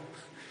roll.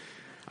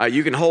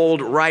 You can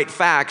hold right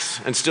facts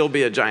and still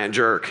be a giant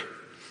jerk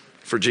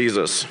for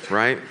Jesus,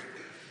 right?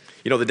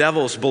 The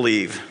devils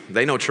believe.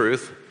 They know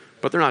truth,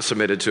 but they're not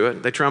submitted to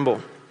it. They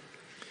tremble.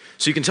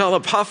 So you can tell a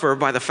puffer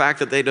by the fact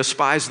that they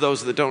despise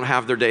those that don't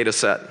have their data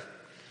set.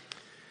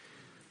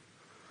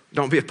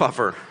 Don't be a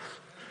puffer.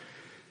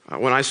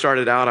 When I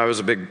started out, I was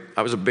a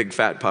big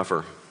fat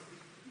puffer.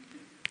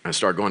 I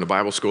started going to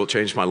Bible school. It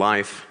changed my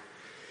life.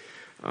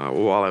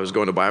 While I was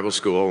going to Bible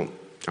school,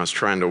 I was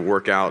trying to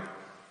work out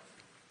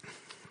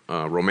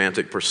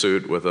romantic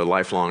pursuit with a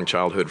lifelong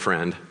childhood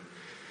friend.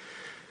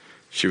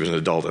 She was an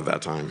adult at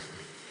that time.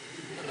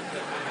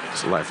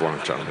 It's a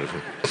lifelong childhood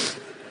friend.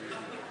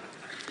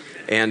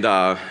 And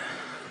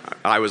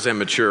I was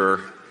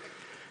immature,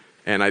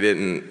 and I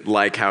didn't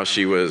like how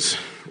she was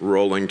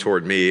rolling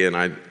toward me, and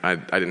I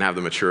didn't have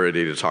the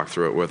maturity to talk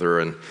through it with her,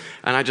 and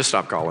I just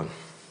stopped calling,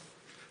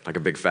 like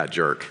a big fat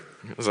jerk.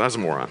 I was a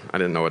moron. I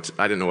didn't know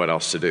what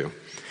else to do.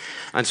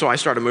 And so I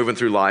started moving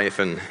through life,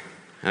 and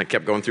I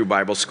kept going through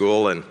Bible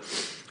school, and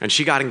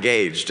she got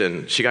engaged,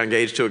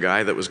 to a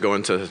guy that was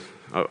going to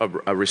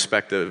a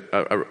respected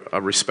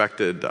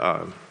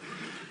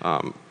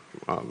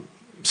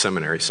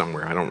seminary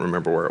somewhere. I don't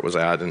remember where it was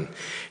at. And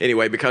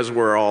anyway, because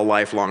we're all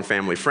lifelong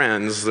family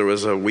friends, there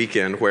was a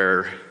weekend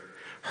where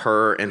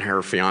her and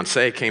her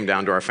fiance came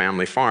down to our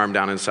family farm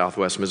down in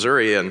southwest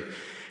Missouri, and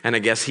I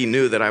guess he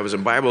knew that I was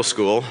in Bible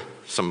school,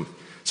 some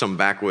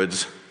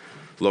backwoods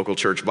local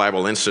church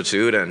Bible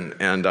institute,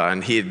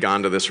 and he had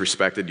gone to this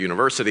respected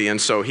university,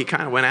 and so he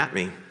kind of went at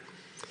me.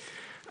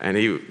 And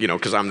he,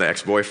 because I'm the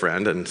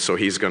ex-boyfriend, and so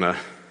he's going to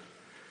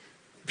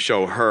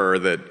show her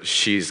that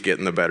she's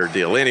getting the better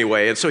deal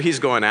anyway, and so he's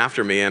going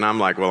after me, and I'm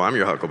like, well, I'm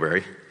your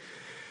Huckleberry.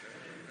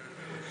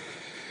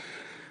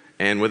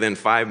 And within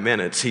 5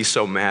 minutes, he's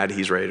so mad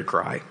he's ready to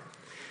cry,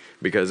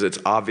 because it's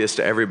obvious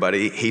to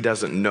everybody he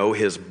doesn't know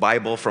his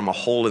Bible from a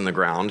hole in the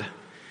ground,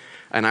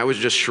 and I was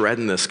just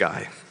shredding this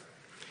guy.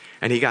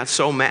 And he got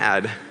so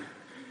mad,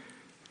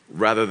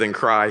 rather than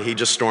cry, he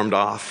just stormed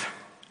off.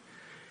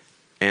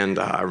 And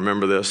I will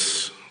remember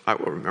this for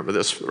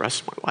the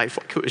rest of my life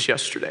like it was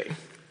yesterday.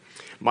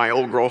 My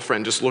old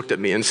girlfriend just looked at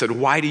me and said,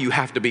 "Why do you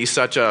have to be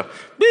such a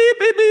beep,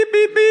 beep, beep,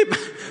 beep, beep?"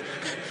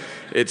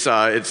 It's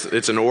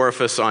an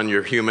orifice on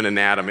your human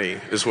anatomy,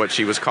 is what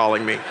she was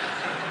calling me.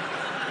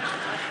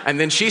 And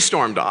then she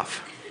stormed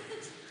off.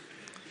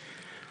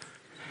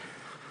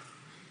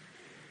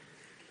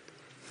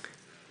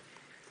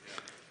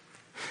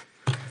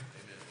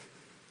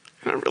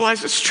 And I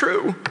realized it's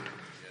true.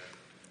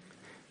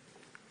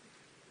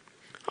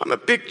 I'm a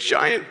big,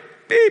 giant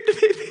beep,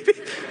 beep, beep.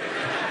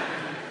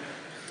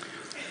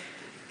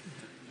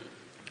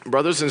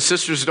 Brothers and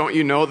sisters, don't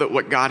you know that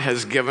what God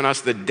has given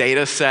us, the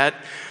data set,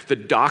 the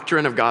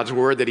doctrine of God's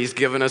word that he's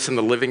given us in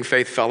the Living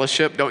Faith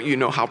Fellowship, don't you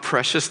know how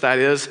precious that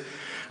is?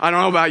 I don't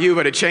know about you,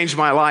 but it changed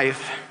my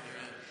life.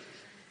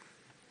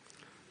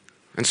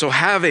 And so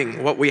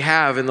having what we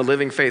have in the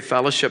Living Faith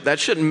Fellowship, that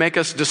shouldn't make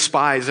us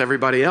despise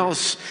everybody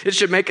else. It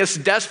should make us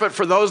desperate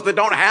for those that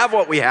don't have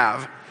what we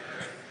have.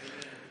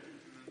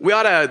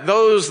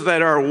 Those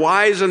that are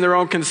wise in their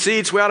own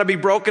conceits, we ought to be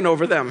broken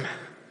over them,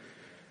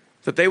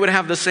 that they would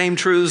have the same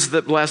truths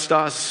that blessed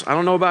us. I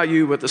don't know about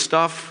you, but the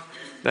stuff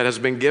that has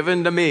been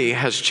given to me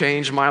has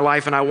changed my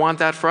life, and I want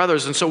that for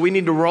others. And so we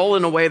need to roll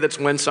in a way that's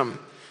winsome.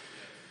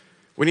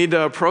 We need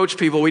to approach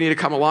people. We need to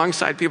come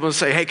alongside people and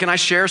say, "Hey, can I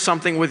share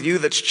something with you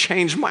that's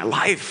changed my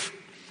life?"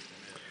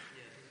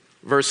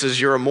 Versus,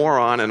 "You're a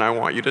moron and I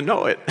want you to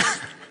know it."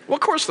 Well, of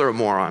course they're a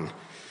moron.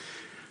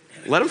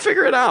 Let them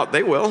figure it out.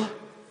 They will.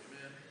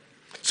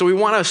 So we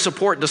want to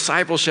support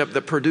discipleship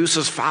that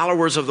produces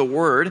followers of the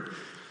word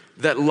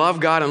that love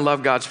God and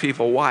love God's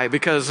people. Why?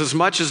 Because as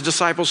much as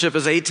discipleship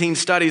is 18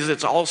 studies,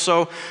 it's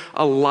also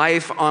a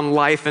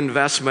life-on-life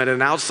investment.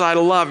 And outside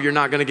of love, you're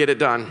not going to get it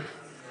done.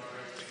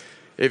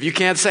 If you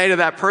can't say to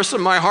that person,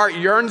 "My heart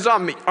yearns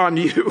on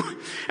you,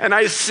 and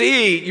I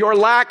see your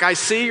lack, I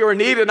see your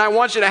need, and I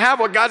want you to have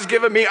what God's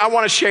given me, I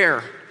want to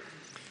share."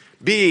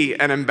 Be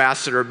an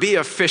ambassador, be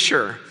a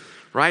fisher,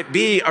 right?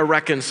 Be a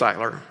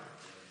reconciler.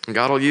 And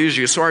God will use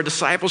you. So our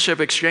discipleship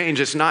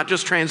exchange, it's not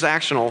just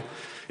transactional,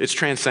 it's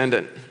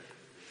transcendent.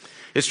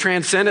 It's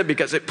transcendent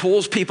because it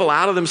pulls people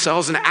out of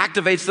themselves and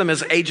activates them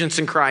as agents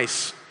in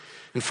Christ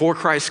and for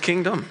Christ's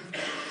kingdom.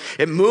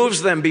 It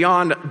moves them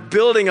beyond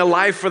building a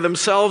life for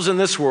themselves in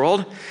this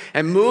world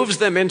and moves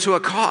them into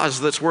a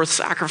cause that's worth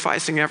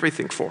sacrificing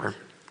everything for.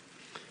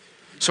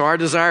 So our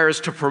desire is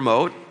to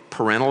promote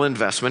parental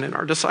investment in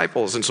our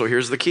disciples. And so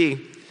here's the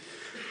key.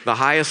 The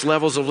highest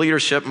levels of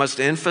leadership must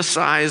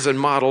emphasize and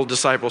model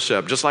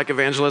discipleship. Just like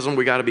evangelism,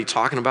 we got to be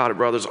talking about it,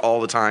 brothers, all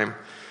the time.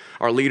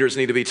 Our leaders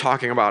need to be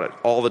talking about it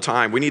all the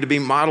time. We need to be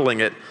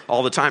modeling it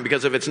all the time,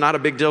 because if it's not a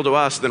big deal to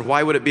us, then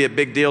why would it be a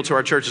big deal to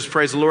our churches?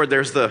 Praise the Lord,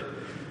 there's the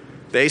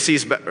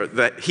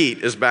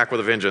heat is back with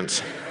a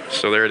vengeance.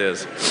 So there it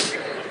is.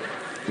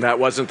 That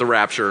wasn't the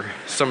rapture.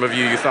 Some of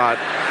you thought,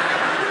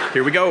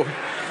 here we go.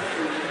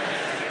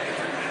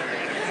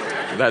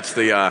 That's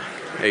the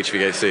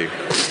HVAC.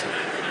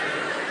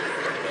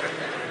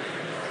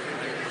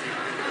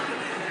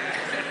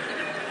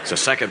 It's a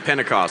second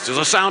Pentecost. There's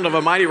a sound of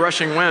a mighty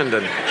rushing wind,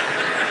 and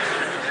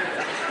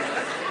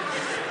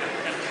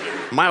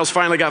Miles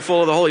finally got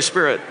full of the Holy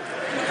Spirit.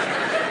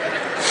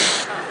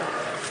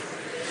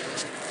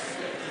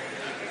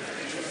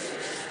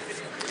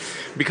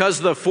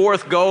 Because the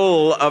fourth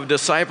goal of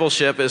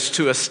discipleship is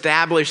to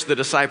establish the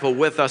disciple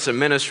with us in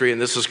ministry, and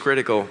this is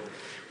critical.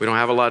 We don't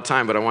have a lot of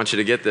time, but I want you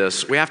to get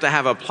this. We have to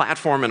have a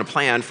platform and a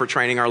plan for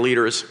training our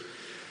leaders.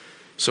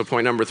 So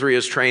point number 3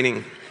 is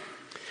training.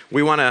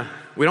 We want to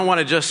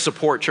to just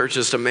support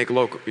churches to make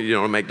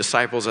make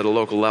disciples at a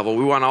local level.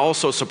 We want to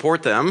also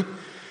support them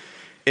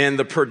in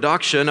the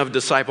production of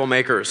disciple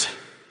makers.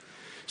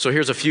 So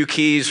here's a few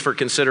keys for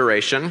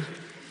consideration.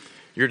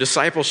 Your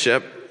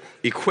discipleship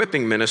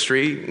equipping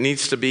ministry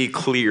needs to be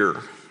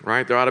clear,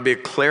 right? There ought to be a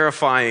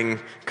clarifying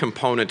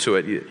component to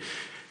it.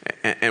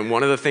 And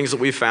one of the things that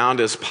we found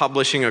is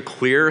publishing a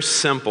clear,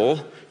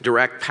 simple,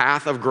 direct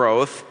path of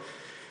growth.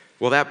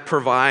 Well, that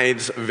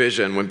provides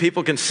vision. When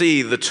people can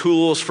see the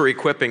tools for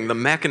equipping, the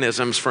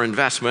mechanisms for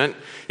investment,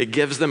 it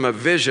gives them a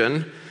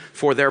vision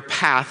for their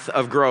path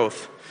of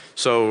growth.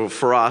 So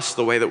for us,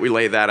 the way that we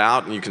lay that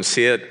out, and you can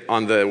see it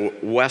on the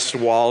west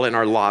wall in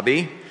our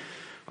lobby,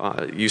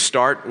 you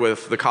start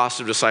with the cost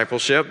of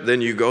discipleship,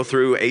 then you go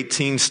through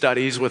 18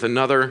 studies with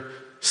another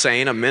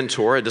saint, a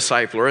mentor, a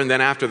discipler, and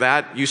then after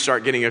that, you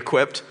start getting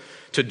equipped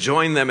to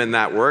join them in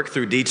that work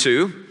through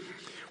D2.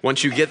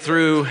 Once you get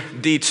through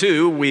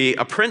D2, we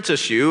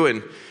apprentice you,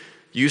 and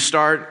you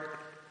start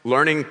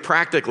learning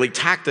practically,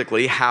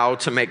 tactically, how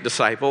to make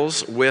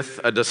disciples with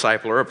a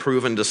discipler, a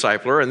proven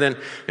discipler,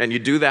 and you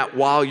do that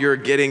while you're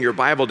getting your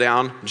Bible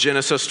down,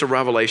 Genesis to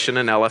Revelation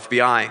and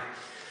LFBI.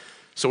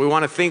 So we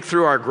want to think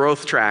through our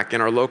growth track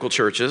in our local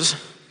churches,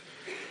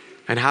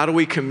 and how do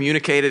we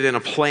communicate it in a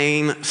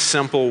plain,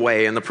 simple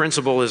way? And the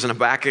principle is in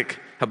Habakkuk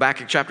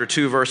chapter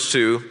 2, verse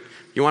 2.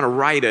 You want to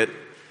write it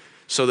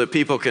so that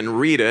people can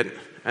read it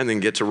and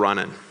then get to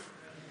running.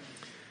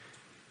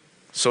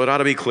 So it ought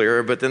to be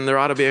clear, but then there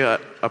ought to be an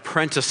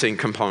apprenticing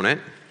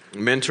component.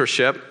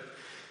 Mentorship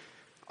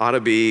ought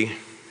to be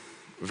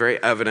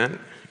very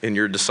evident in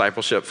your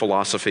discipleship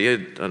philosophy.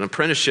 An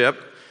apprenticeship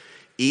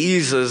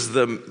eases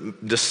the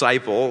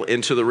disciple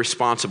into the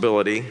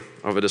responsibility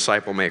of a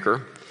disciple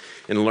maker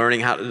in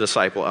learning how to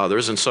disciple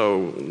others. And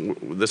so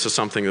this is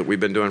something that we've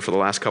been doing for the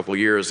last couple of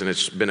years, and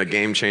it's been a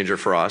game changer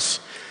for us.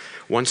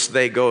 Once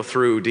they go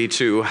through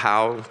D2,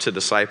 how to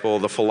disciple,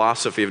 the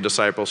philosophy of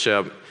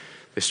discipleship,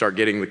 they start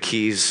getting the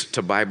keys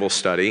to Bible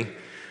study.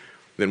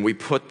 Then we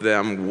put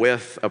them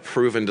with a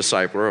proven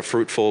discipler, a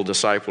fruitful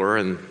discipler,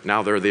 and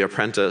now they're the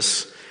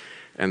apprentice,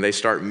 and they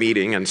start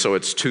meeting, and so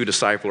it's two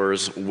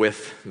disciplers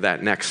with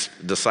that next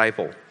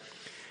disciple.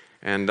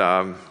 And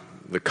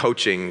the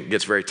coaching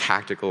gets very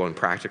tactical and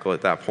practical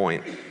at that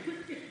point.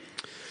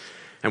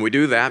 And we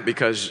do that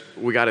because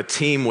we got a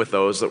team with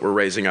those that we're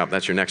raising up.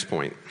 That's your next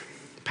point.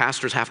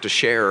 Pastors have to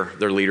share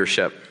their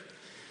leadership.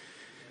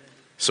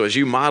 So as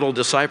you model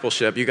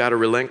discipleship, you got to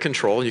relent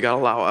control. You got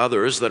to allow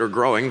others that are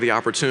growing the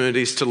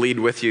opportunities to lead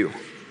with you.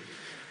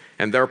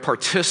 And their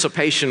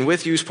participation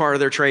with you is part of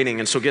their training.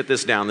 And so get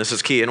this down. This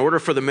is key. In order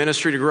for the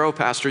ministry to grow,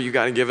 pastor, you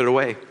got to give it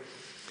away.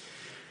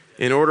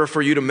 In order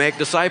for you to make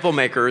disciple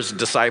makers,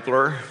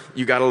 discipler,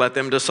 you got to let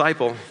them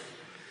disciple.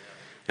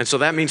 And so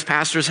that means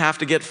pastors have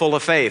to get full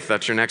of faith.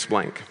 That's your next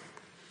blank.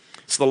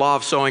 It's the law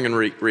of sowing and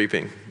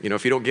reaping.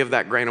 If you don't give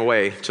that grain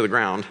away to the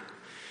ground,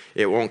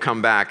 it won't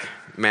come back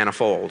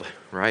manifold,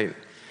 right?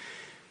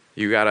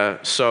 You got to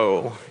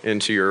sow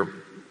into your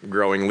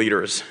growing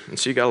leaders. And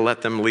so you got to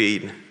let them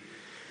lead.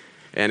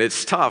 And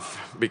it's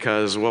tough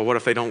because, well, what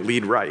if they don't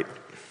lead right?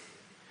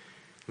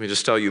 Let me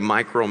just tell you,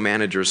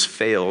 micromanagers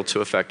fail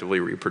to effectively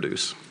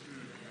reproduce.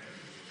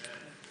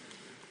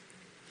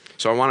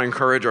 So I want to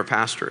encourage our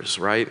pastors,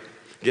 right?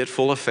 Get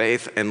full of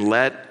faith and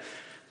they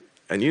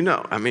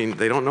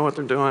don't know what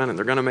they're doing and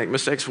they're going to make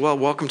mistakes. Well,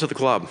 welcome to the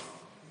club.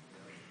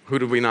 Who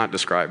did we not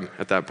describe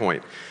at that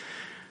point?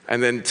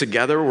 And then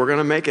together we're going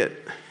to make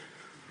it.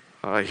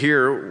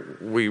 Here,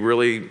 we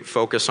really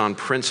focus on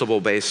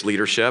principle-based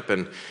leadership,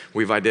 and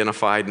we've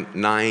identified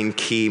 9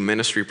 key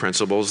ministry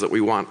principles that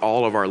we want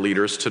all of our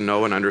leaders to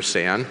know and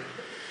understand,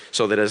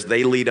 so that as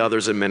they lead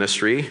others in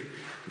ministry,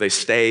 they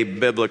stay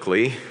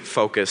biblically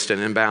focused and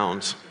in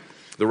bounds.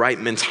 The right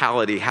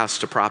mentality has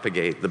to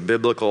propagate. The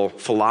biblical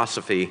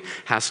philosophy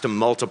has to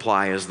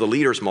multiply as the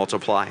leaders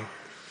multiply.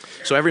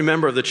 So every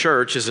member of the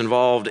church is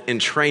involved in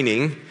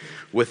training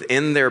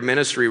within their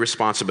ministry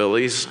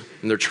responsibilities,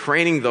 and they're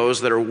training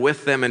those that are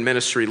with them in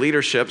ministry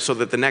leadership so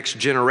that the next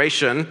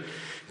generation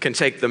can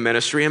take the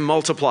ministry and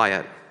multiply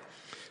it.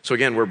 So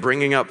again, we're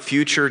bringing up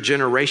future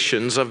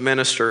generations of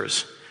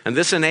ministers, and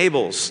this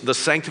enables the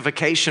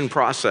sanctification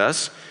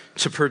process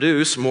to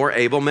produce more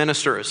able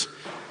ministers.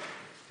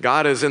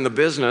 God is in the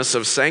business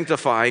of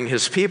sanctifying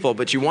his people,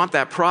 but you want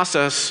that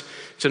process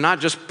to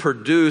not just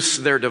produce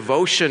their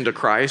devotion to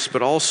Christ,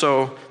 but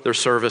also their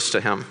service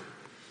to him.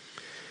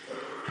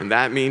 And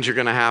that means you're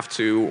going to have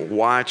to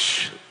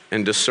watch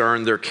and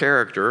discern their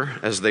character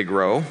as they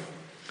grow.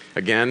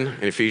 Again,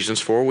 in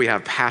Ephesians 4, we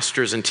have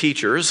pastors and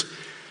teachers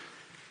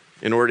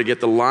in order to get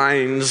the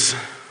lines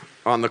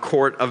on the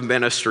court of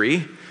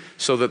ministry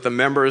so that the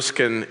members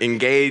can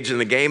engage in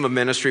the game of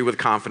ministry with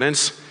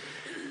confidence,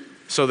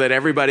 so that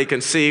everybody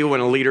can see when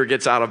a leader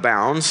gets out of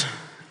bounds,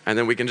 and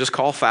then we can just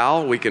call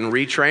foul, we can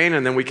retrain,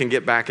 and then we can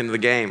get back into the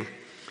game.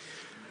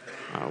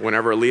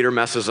 Whenever a leader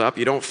messes up,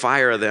 you don't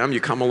fire them.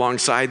 You come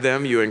alongside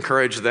them, you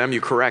encourage them,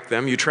 you correct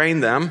them, you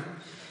train them.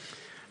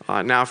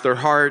 Now, if their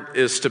heart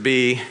is to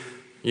be,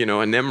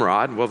 a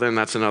Nimrod, well, then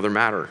that's another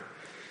matter.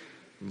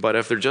 But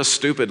if they're just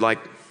stupid like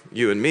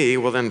you and me,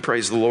 well then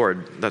praise the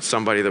Lord. That's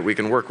somebody that we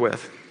can work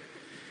with.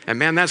 And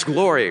man, that's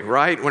glory,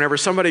 right? Whenever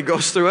somebody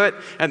goes through it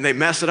and they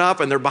mess it up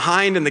and they're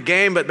behind in the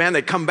game, but man,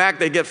 they come back,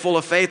 they get full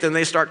of faith and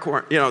they start,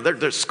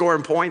 they're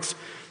scoring points.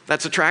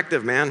 That's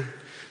attractive, man.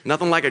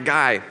 Nothing like a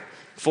guy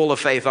full of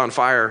faith on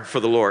fire for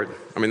the Lord.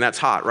 I mean, that's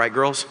hot, right,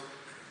 girls?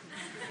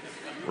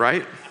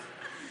 Right?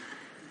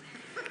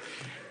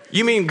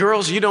 You mean,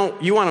 girls, you want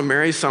to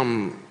marry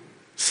some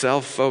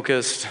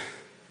self-focused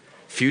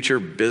future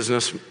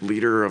business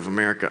leader of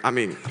America? I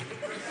mean,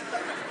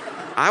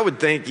 I would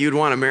think you'd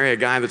want to marry a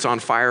guy that's on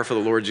fire for the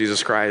Lord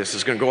Jesus Christ,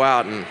 is going to go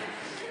out and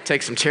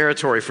take some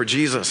territory for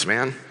Jesus,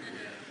 man.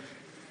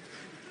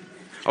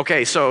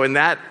 Okay, so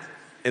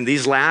in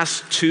these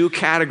last two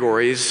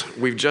categories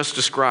we've just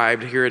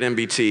described here at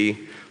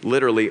MBT,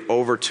 literally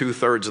over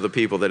 2/3 of the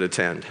people that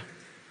attend,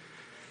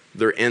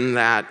 they're in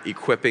that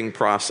equipping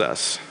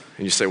process.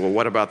 And you say, well,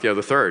 what about the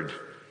other third?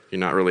 You're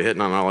not really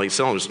hitting on all 8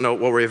 cylinders. No,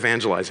 well, we're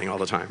evangelizing all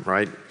the time,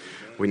 right?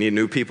 We need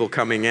new people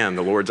coming in.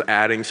 The Lord's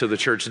adding to the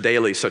church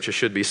daily, such as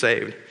should be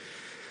saved.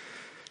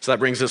 So that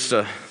brings us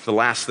to the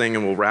last thing,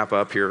 and we'll wrap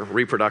up here,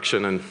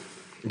 reproduction. And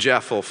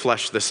Jeff will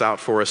flesh this out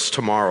for us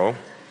tomorrow.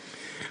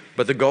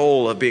 But the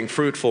goal of being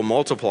fruitful,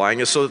 multiplying,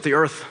 is so that the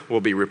earth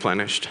will be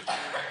replenished.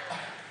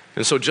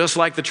 And so just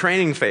like the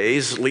training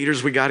phase,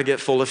 leaders, we got to get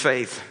full of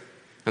faith.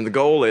 And the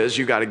goal is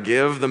you got to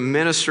give the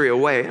ministry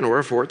away in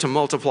order for it to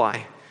multiply.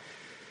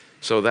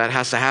 So that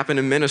has to happen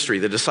in ministry,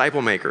 the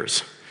disciple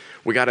makers.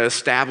 We got to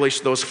establish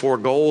those 4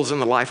 goals in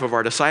the life of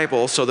our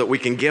disciples so that we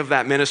can give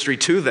that ministry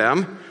to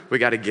them. We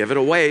got to give it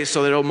away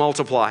so that it'll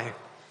multiply.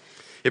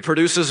 It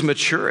produces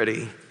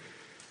maturity,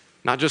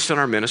 not just in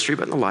our ministry,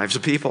 but in the lives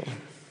of people.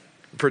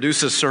 It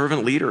produces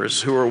servant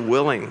leaders who are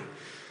willing,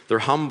 they're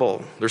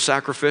humble, they're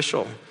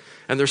sacrificial,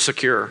 and they're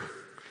secure.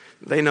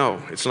 They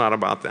know it's not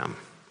about them.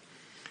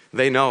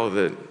 They know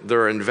that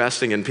they're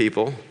investing in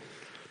people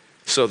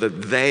so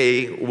that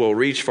they will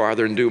reach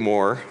farther and do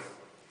more.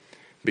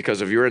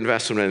 Because of your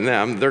investment in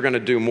them, they're going to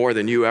do more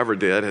than you ever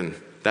did, and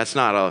that's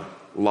not a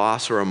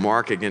loss or a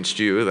mark against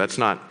you. That's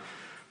not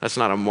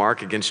a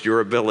mark against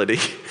your ability.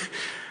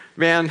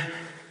 Man,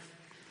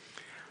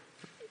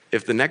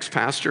 if the next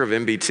pastor of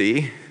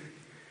MBT,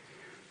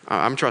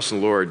 I'm trusting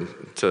the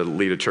Lord to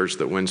lead a church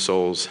that wins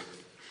souls,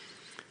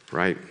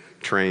 right?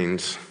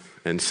 Trains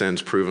and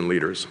sends proven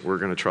leaders. We're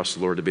going to trust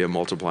the Lord to be a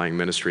multiplying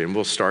ministry, and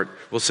we'll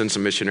send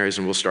some missionaries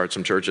and we'll start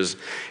some churches.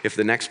 If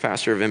the next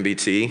pastor of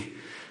MBT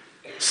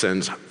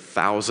sends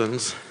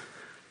thousands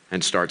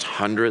and starts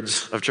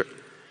hundreds of churches,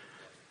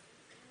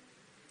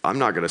 I'm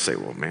not going to say,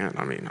 well, man,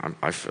 I mean,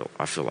 I feel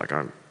like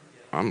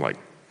I'm like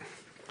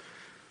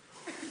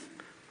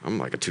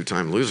a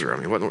 2-time loser. I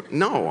mean, what?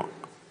 No,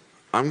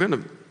 I'm going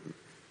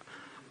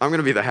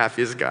to be the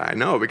happiest guy.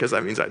 No, because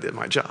that means I did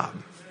my job,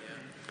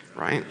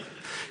 right?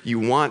 You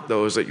want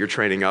those that you're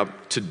training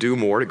up to do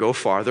more, to go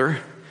farther,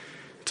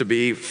 to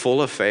be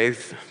full of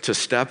faith, to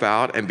step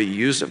out and be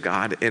used of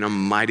God in a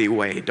mighty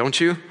way, don't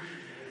you?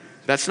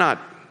 That's not,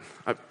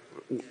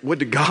 would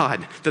to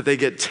God that they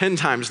get 10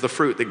 times the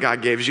fruit that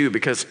God gives you,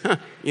 because,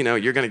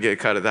 you're going to get a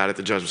cut of that at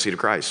the judgment seat of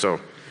Christ. So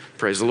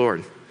praise the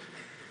Lord.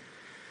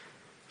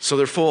 So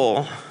they're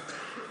full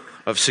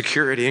of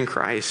security in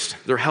Christ.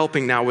 They're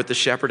helping now with the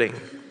shepherding.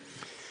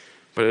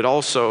 But it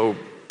also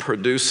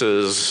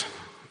produces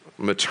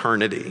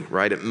maternity,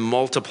 right? It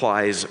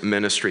multiplies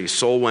ministry.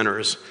 Soul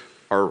winners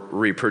are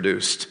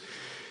reproduced.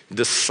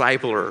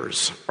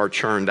 Disciplers are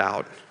churned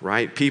out,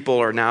 right? People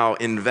are now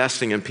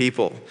investing in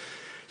people.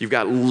 You've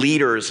got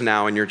leaders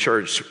now in your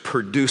church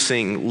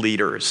producing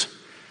leaders.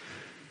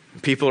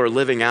 People are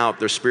living out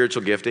their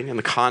spiritual gifting in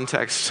the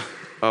context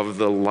of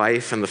the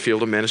life and the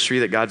field of ministry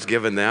that God's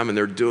given them, and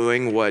they're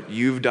doing what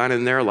you've done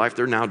in their life,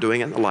 they're now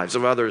doing it in the lives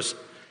of others.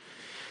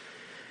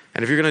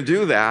 And if you're going to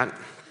do that,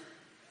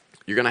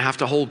 you're going to have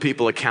to hold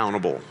people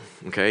accountable,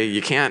 okay?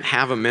 You can't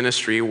have a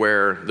ministry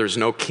where there's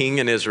no king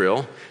in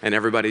Israel and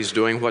everybody's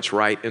doing what's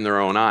right in their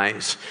own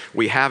eyes.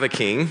 We have a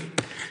king.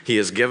 He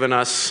has given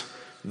us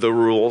the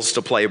rules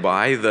to play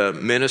by. The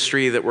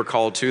ministry that we're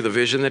called to, the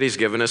vision that he's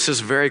given us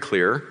is very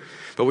clear,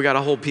 but we got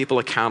to hold people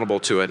accountable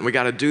to it. And we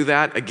got to do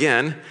that,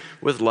 again,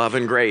 with love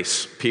and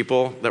grace.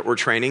 People that we're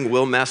training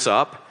will mess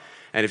up,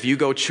 and if you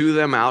go chew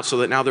them out so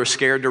that now they're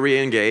scared to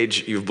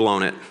re-engage, you've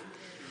blown it,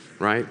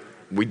 right?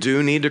 We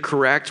do need to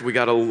correct. We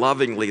got to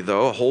lovingly,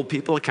 though, hold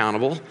people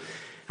accountable,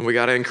 and we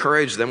got to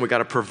encourage them. We got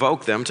to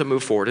provoke them to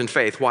move forward in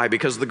faith. Why?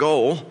 Because the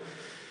goal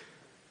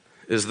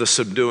is the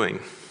subduing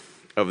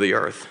of the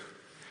earth.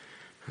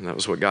 And that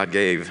was what God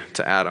gave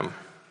to Adam.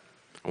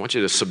 I want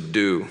you to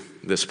subdue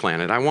this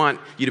planet. I want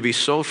you to be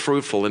so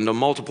fruitful and to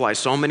multiply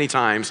so many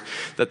times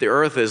that the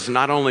earth is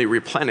not only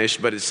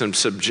replenished, but it's in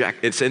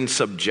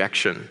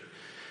subjection.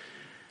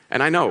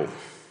 And I know,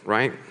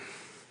 right?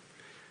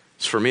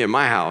 It's for me in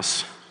my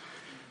house.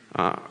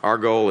 Our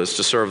goal is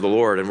to serve the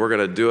Lord, and we're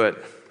going to do it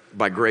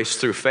by grace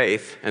through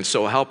faith. And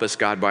so help us,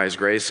 God, by his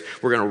grace.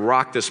 We're going to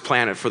rock this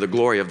planet for the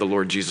glory of the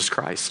Lord Jesus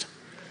Christ.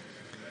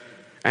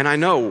 And I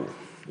know,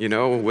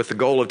 with the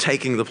goal of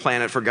taking the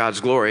planet for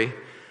God's glory,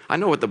 I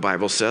know what the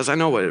Bible says. I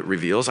know what it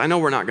reveals. I know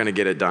we're not going to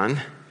get it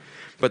done.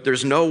 But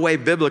there's no way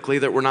biblically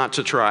that we're not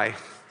to try.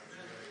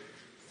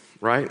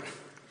 Right?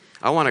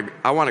 I want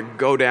to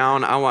go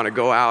down. I want to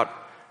go out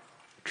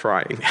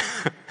trying.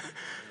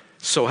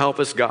 So help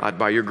us, God,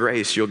 by your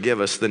grace, you'll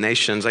give us the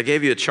nations. I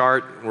gave you a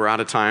chart. We're out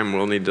of time.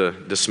 We'll need to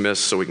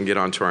dismiss so we can get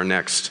on to our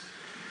next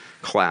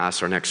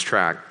class, our next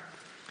track.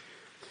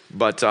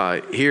 But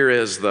here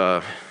is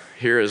the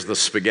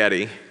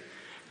spaghetti,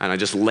 and I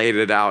just laid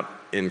it out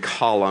in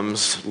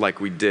columns like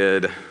we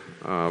did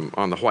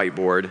on the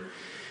whiteboard.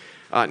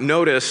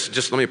 Notice,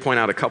 just let me point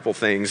out a couple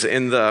things.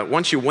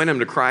 Once you win them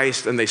to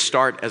Christ and they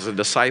start as a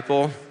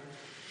disciple,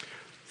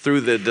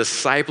 through the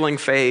discipling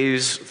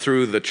phase,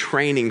 through the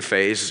training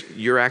phase,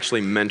 you're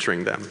actually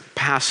mentoring them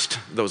past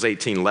those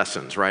 18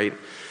 lessons, right?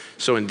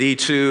 So in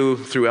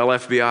D2, through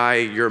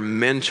LFBI, you're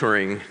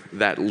mentoring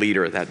that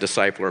leader, that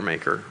discipler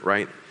maker,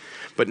 right?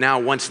 But now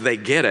once they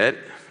get it,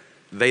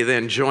 they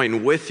then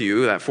join with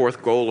you. That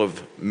fourth goal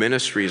of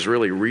ministry is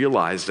really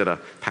realized at a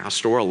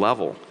pastoral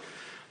level.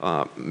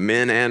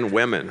 Men and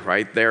women,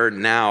 right? They're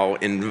now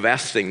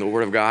investing the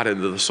Word of God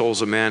into the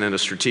souls of men in a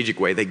strategic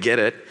way. They get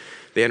it.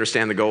 They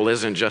understand the goal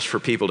isn't just for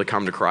people to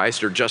come to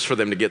Christ or just for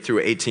them to get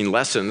through 18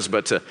 lessons,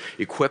 but to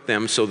equip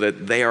them so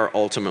that they are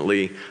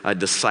ultimately a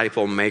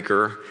disciple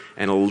maker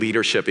and a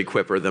leadership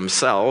equipper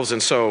themselves.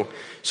 And so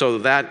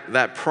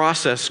that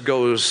process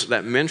goes,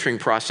 that mentoring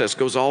process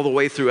goes all the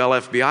way through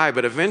LFBI,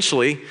 but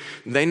eventually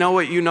they know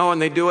what you know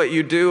and they do what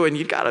you do, and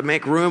you got to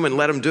make room and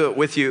let them do it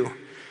with you.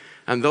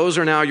 And those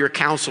are now your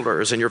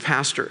counselors and your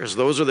pastors.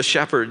 Those are the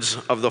shepherds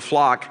of the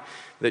flock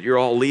that you're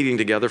all leading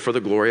together for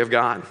the glory of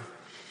God.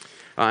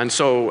 And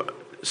so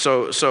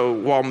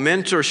while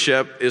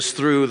mentorship is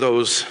through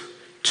those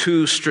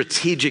two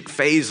strategic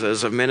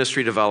phases of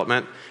ministry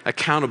development,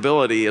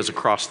 accountability is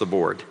across the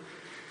board.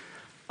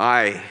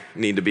 I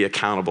need to be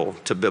accountable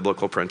to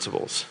biblical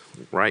principles,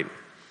 right?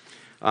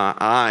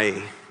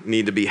 I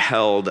need to be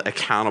held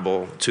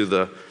accountable to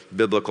the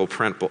biblical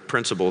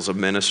principles of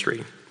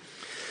ministry.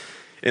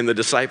 In the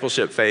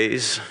discipleship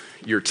phase,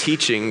 you're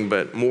teaching,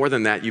 but more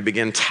than that, you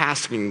begin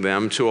tasking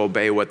them to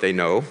obey what they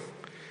know.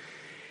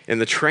 In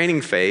the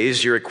training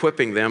phase, you're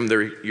equipping them,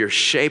 you're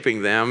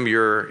shaping them,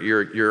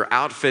 you're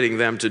outfitting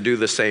them to do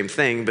the same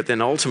thing, but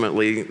then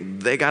ultimately,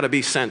 they got to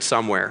be sent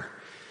somewhere.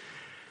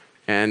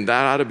 And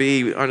that ought to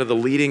be under the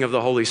leading of the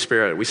Holy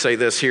Spirit. We say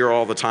this here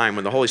all the time.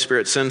 When the Holy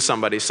Spirit sends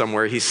somebody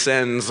somewhere, he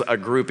sends a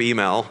group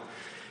email,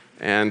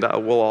 and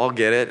we'll all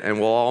get it, and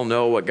we'll all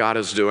know what God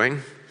is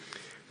doing.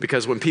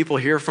 Because when people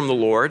hear from the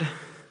Lord,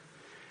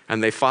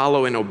 and they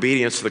follow in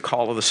obedience to the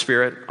call of the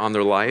Spirit on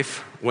their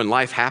life, when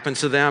life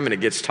happens to them and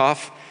it gets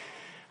tough,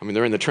 I mean,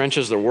 they're in the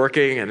trenches, they're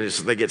working, and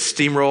they get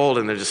steamrolled,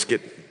 and they just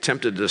get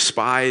tempted to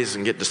despise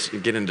and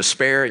get in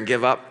despair and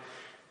give up.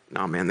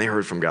 No, man, they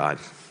heard from God.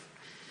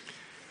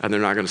 And they're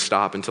not going to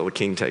stop until the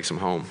King takes them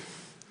home,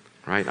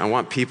 right? I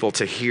want people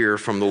to hear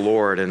from the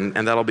Lord, and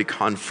that'll be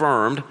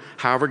confirmed,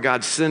 however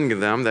God's sending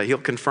them, that he'll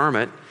confirm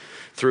it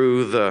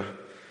through the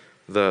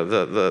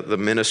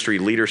ministry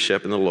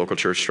leadership in the local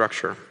church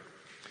structure.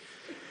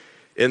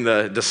 In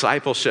the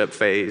discipleship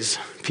phase,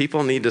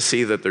 people need to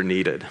see that they're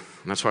needed.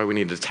 And that's why we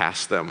need to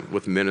task them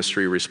with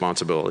ministry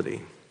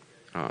responsibility.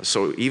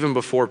 So even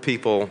before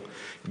people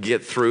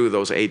get through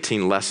those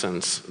 18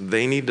 lessons,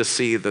 they need to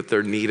see that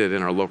they're needed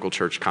in our local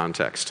church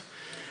context.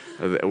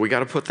 We got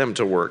to put them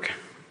to work.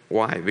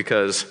 Why?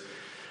 Because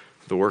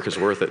the work is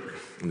worth it,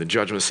 and the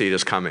judgment seat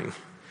is coming,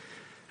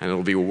 and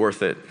it'll be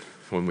worth it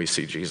when we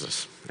see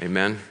Jesus.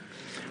 Amen.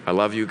 I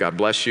love you. God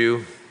bless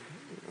you.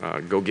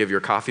 Go give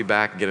your coffee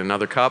back, get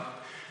another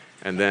cup,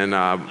 and then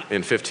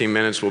in 15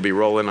 minutes we'll be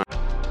rolling on.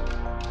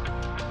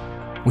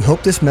 We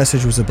hope this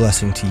message was a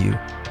blessing to you.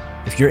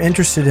 If you're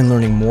interested in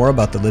learning more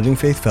about the Living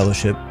Faith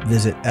Fellowship,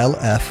 visit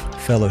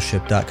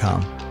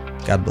lffellowship.com.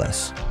 God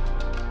bless.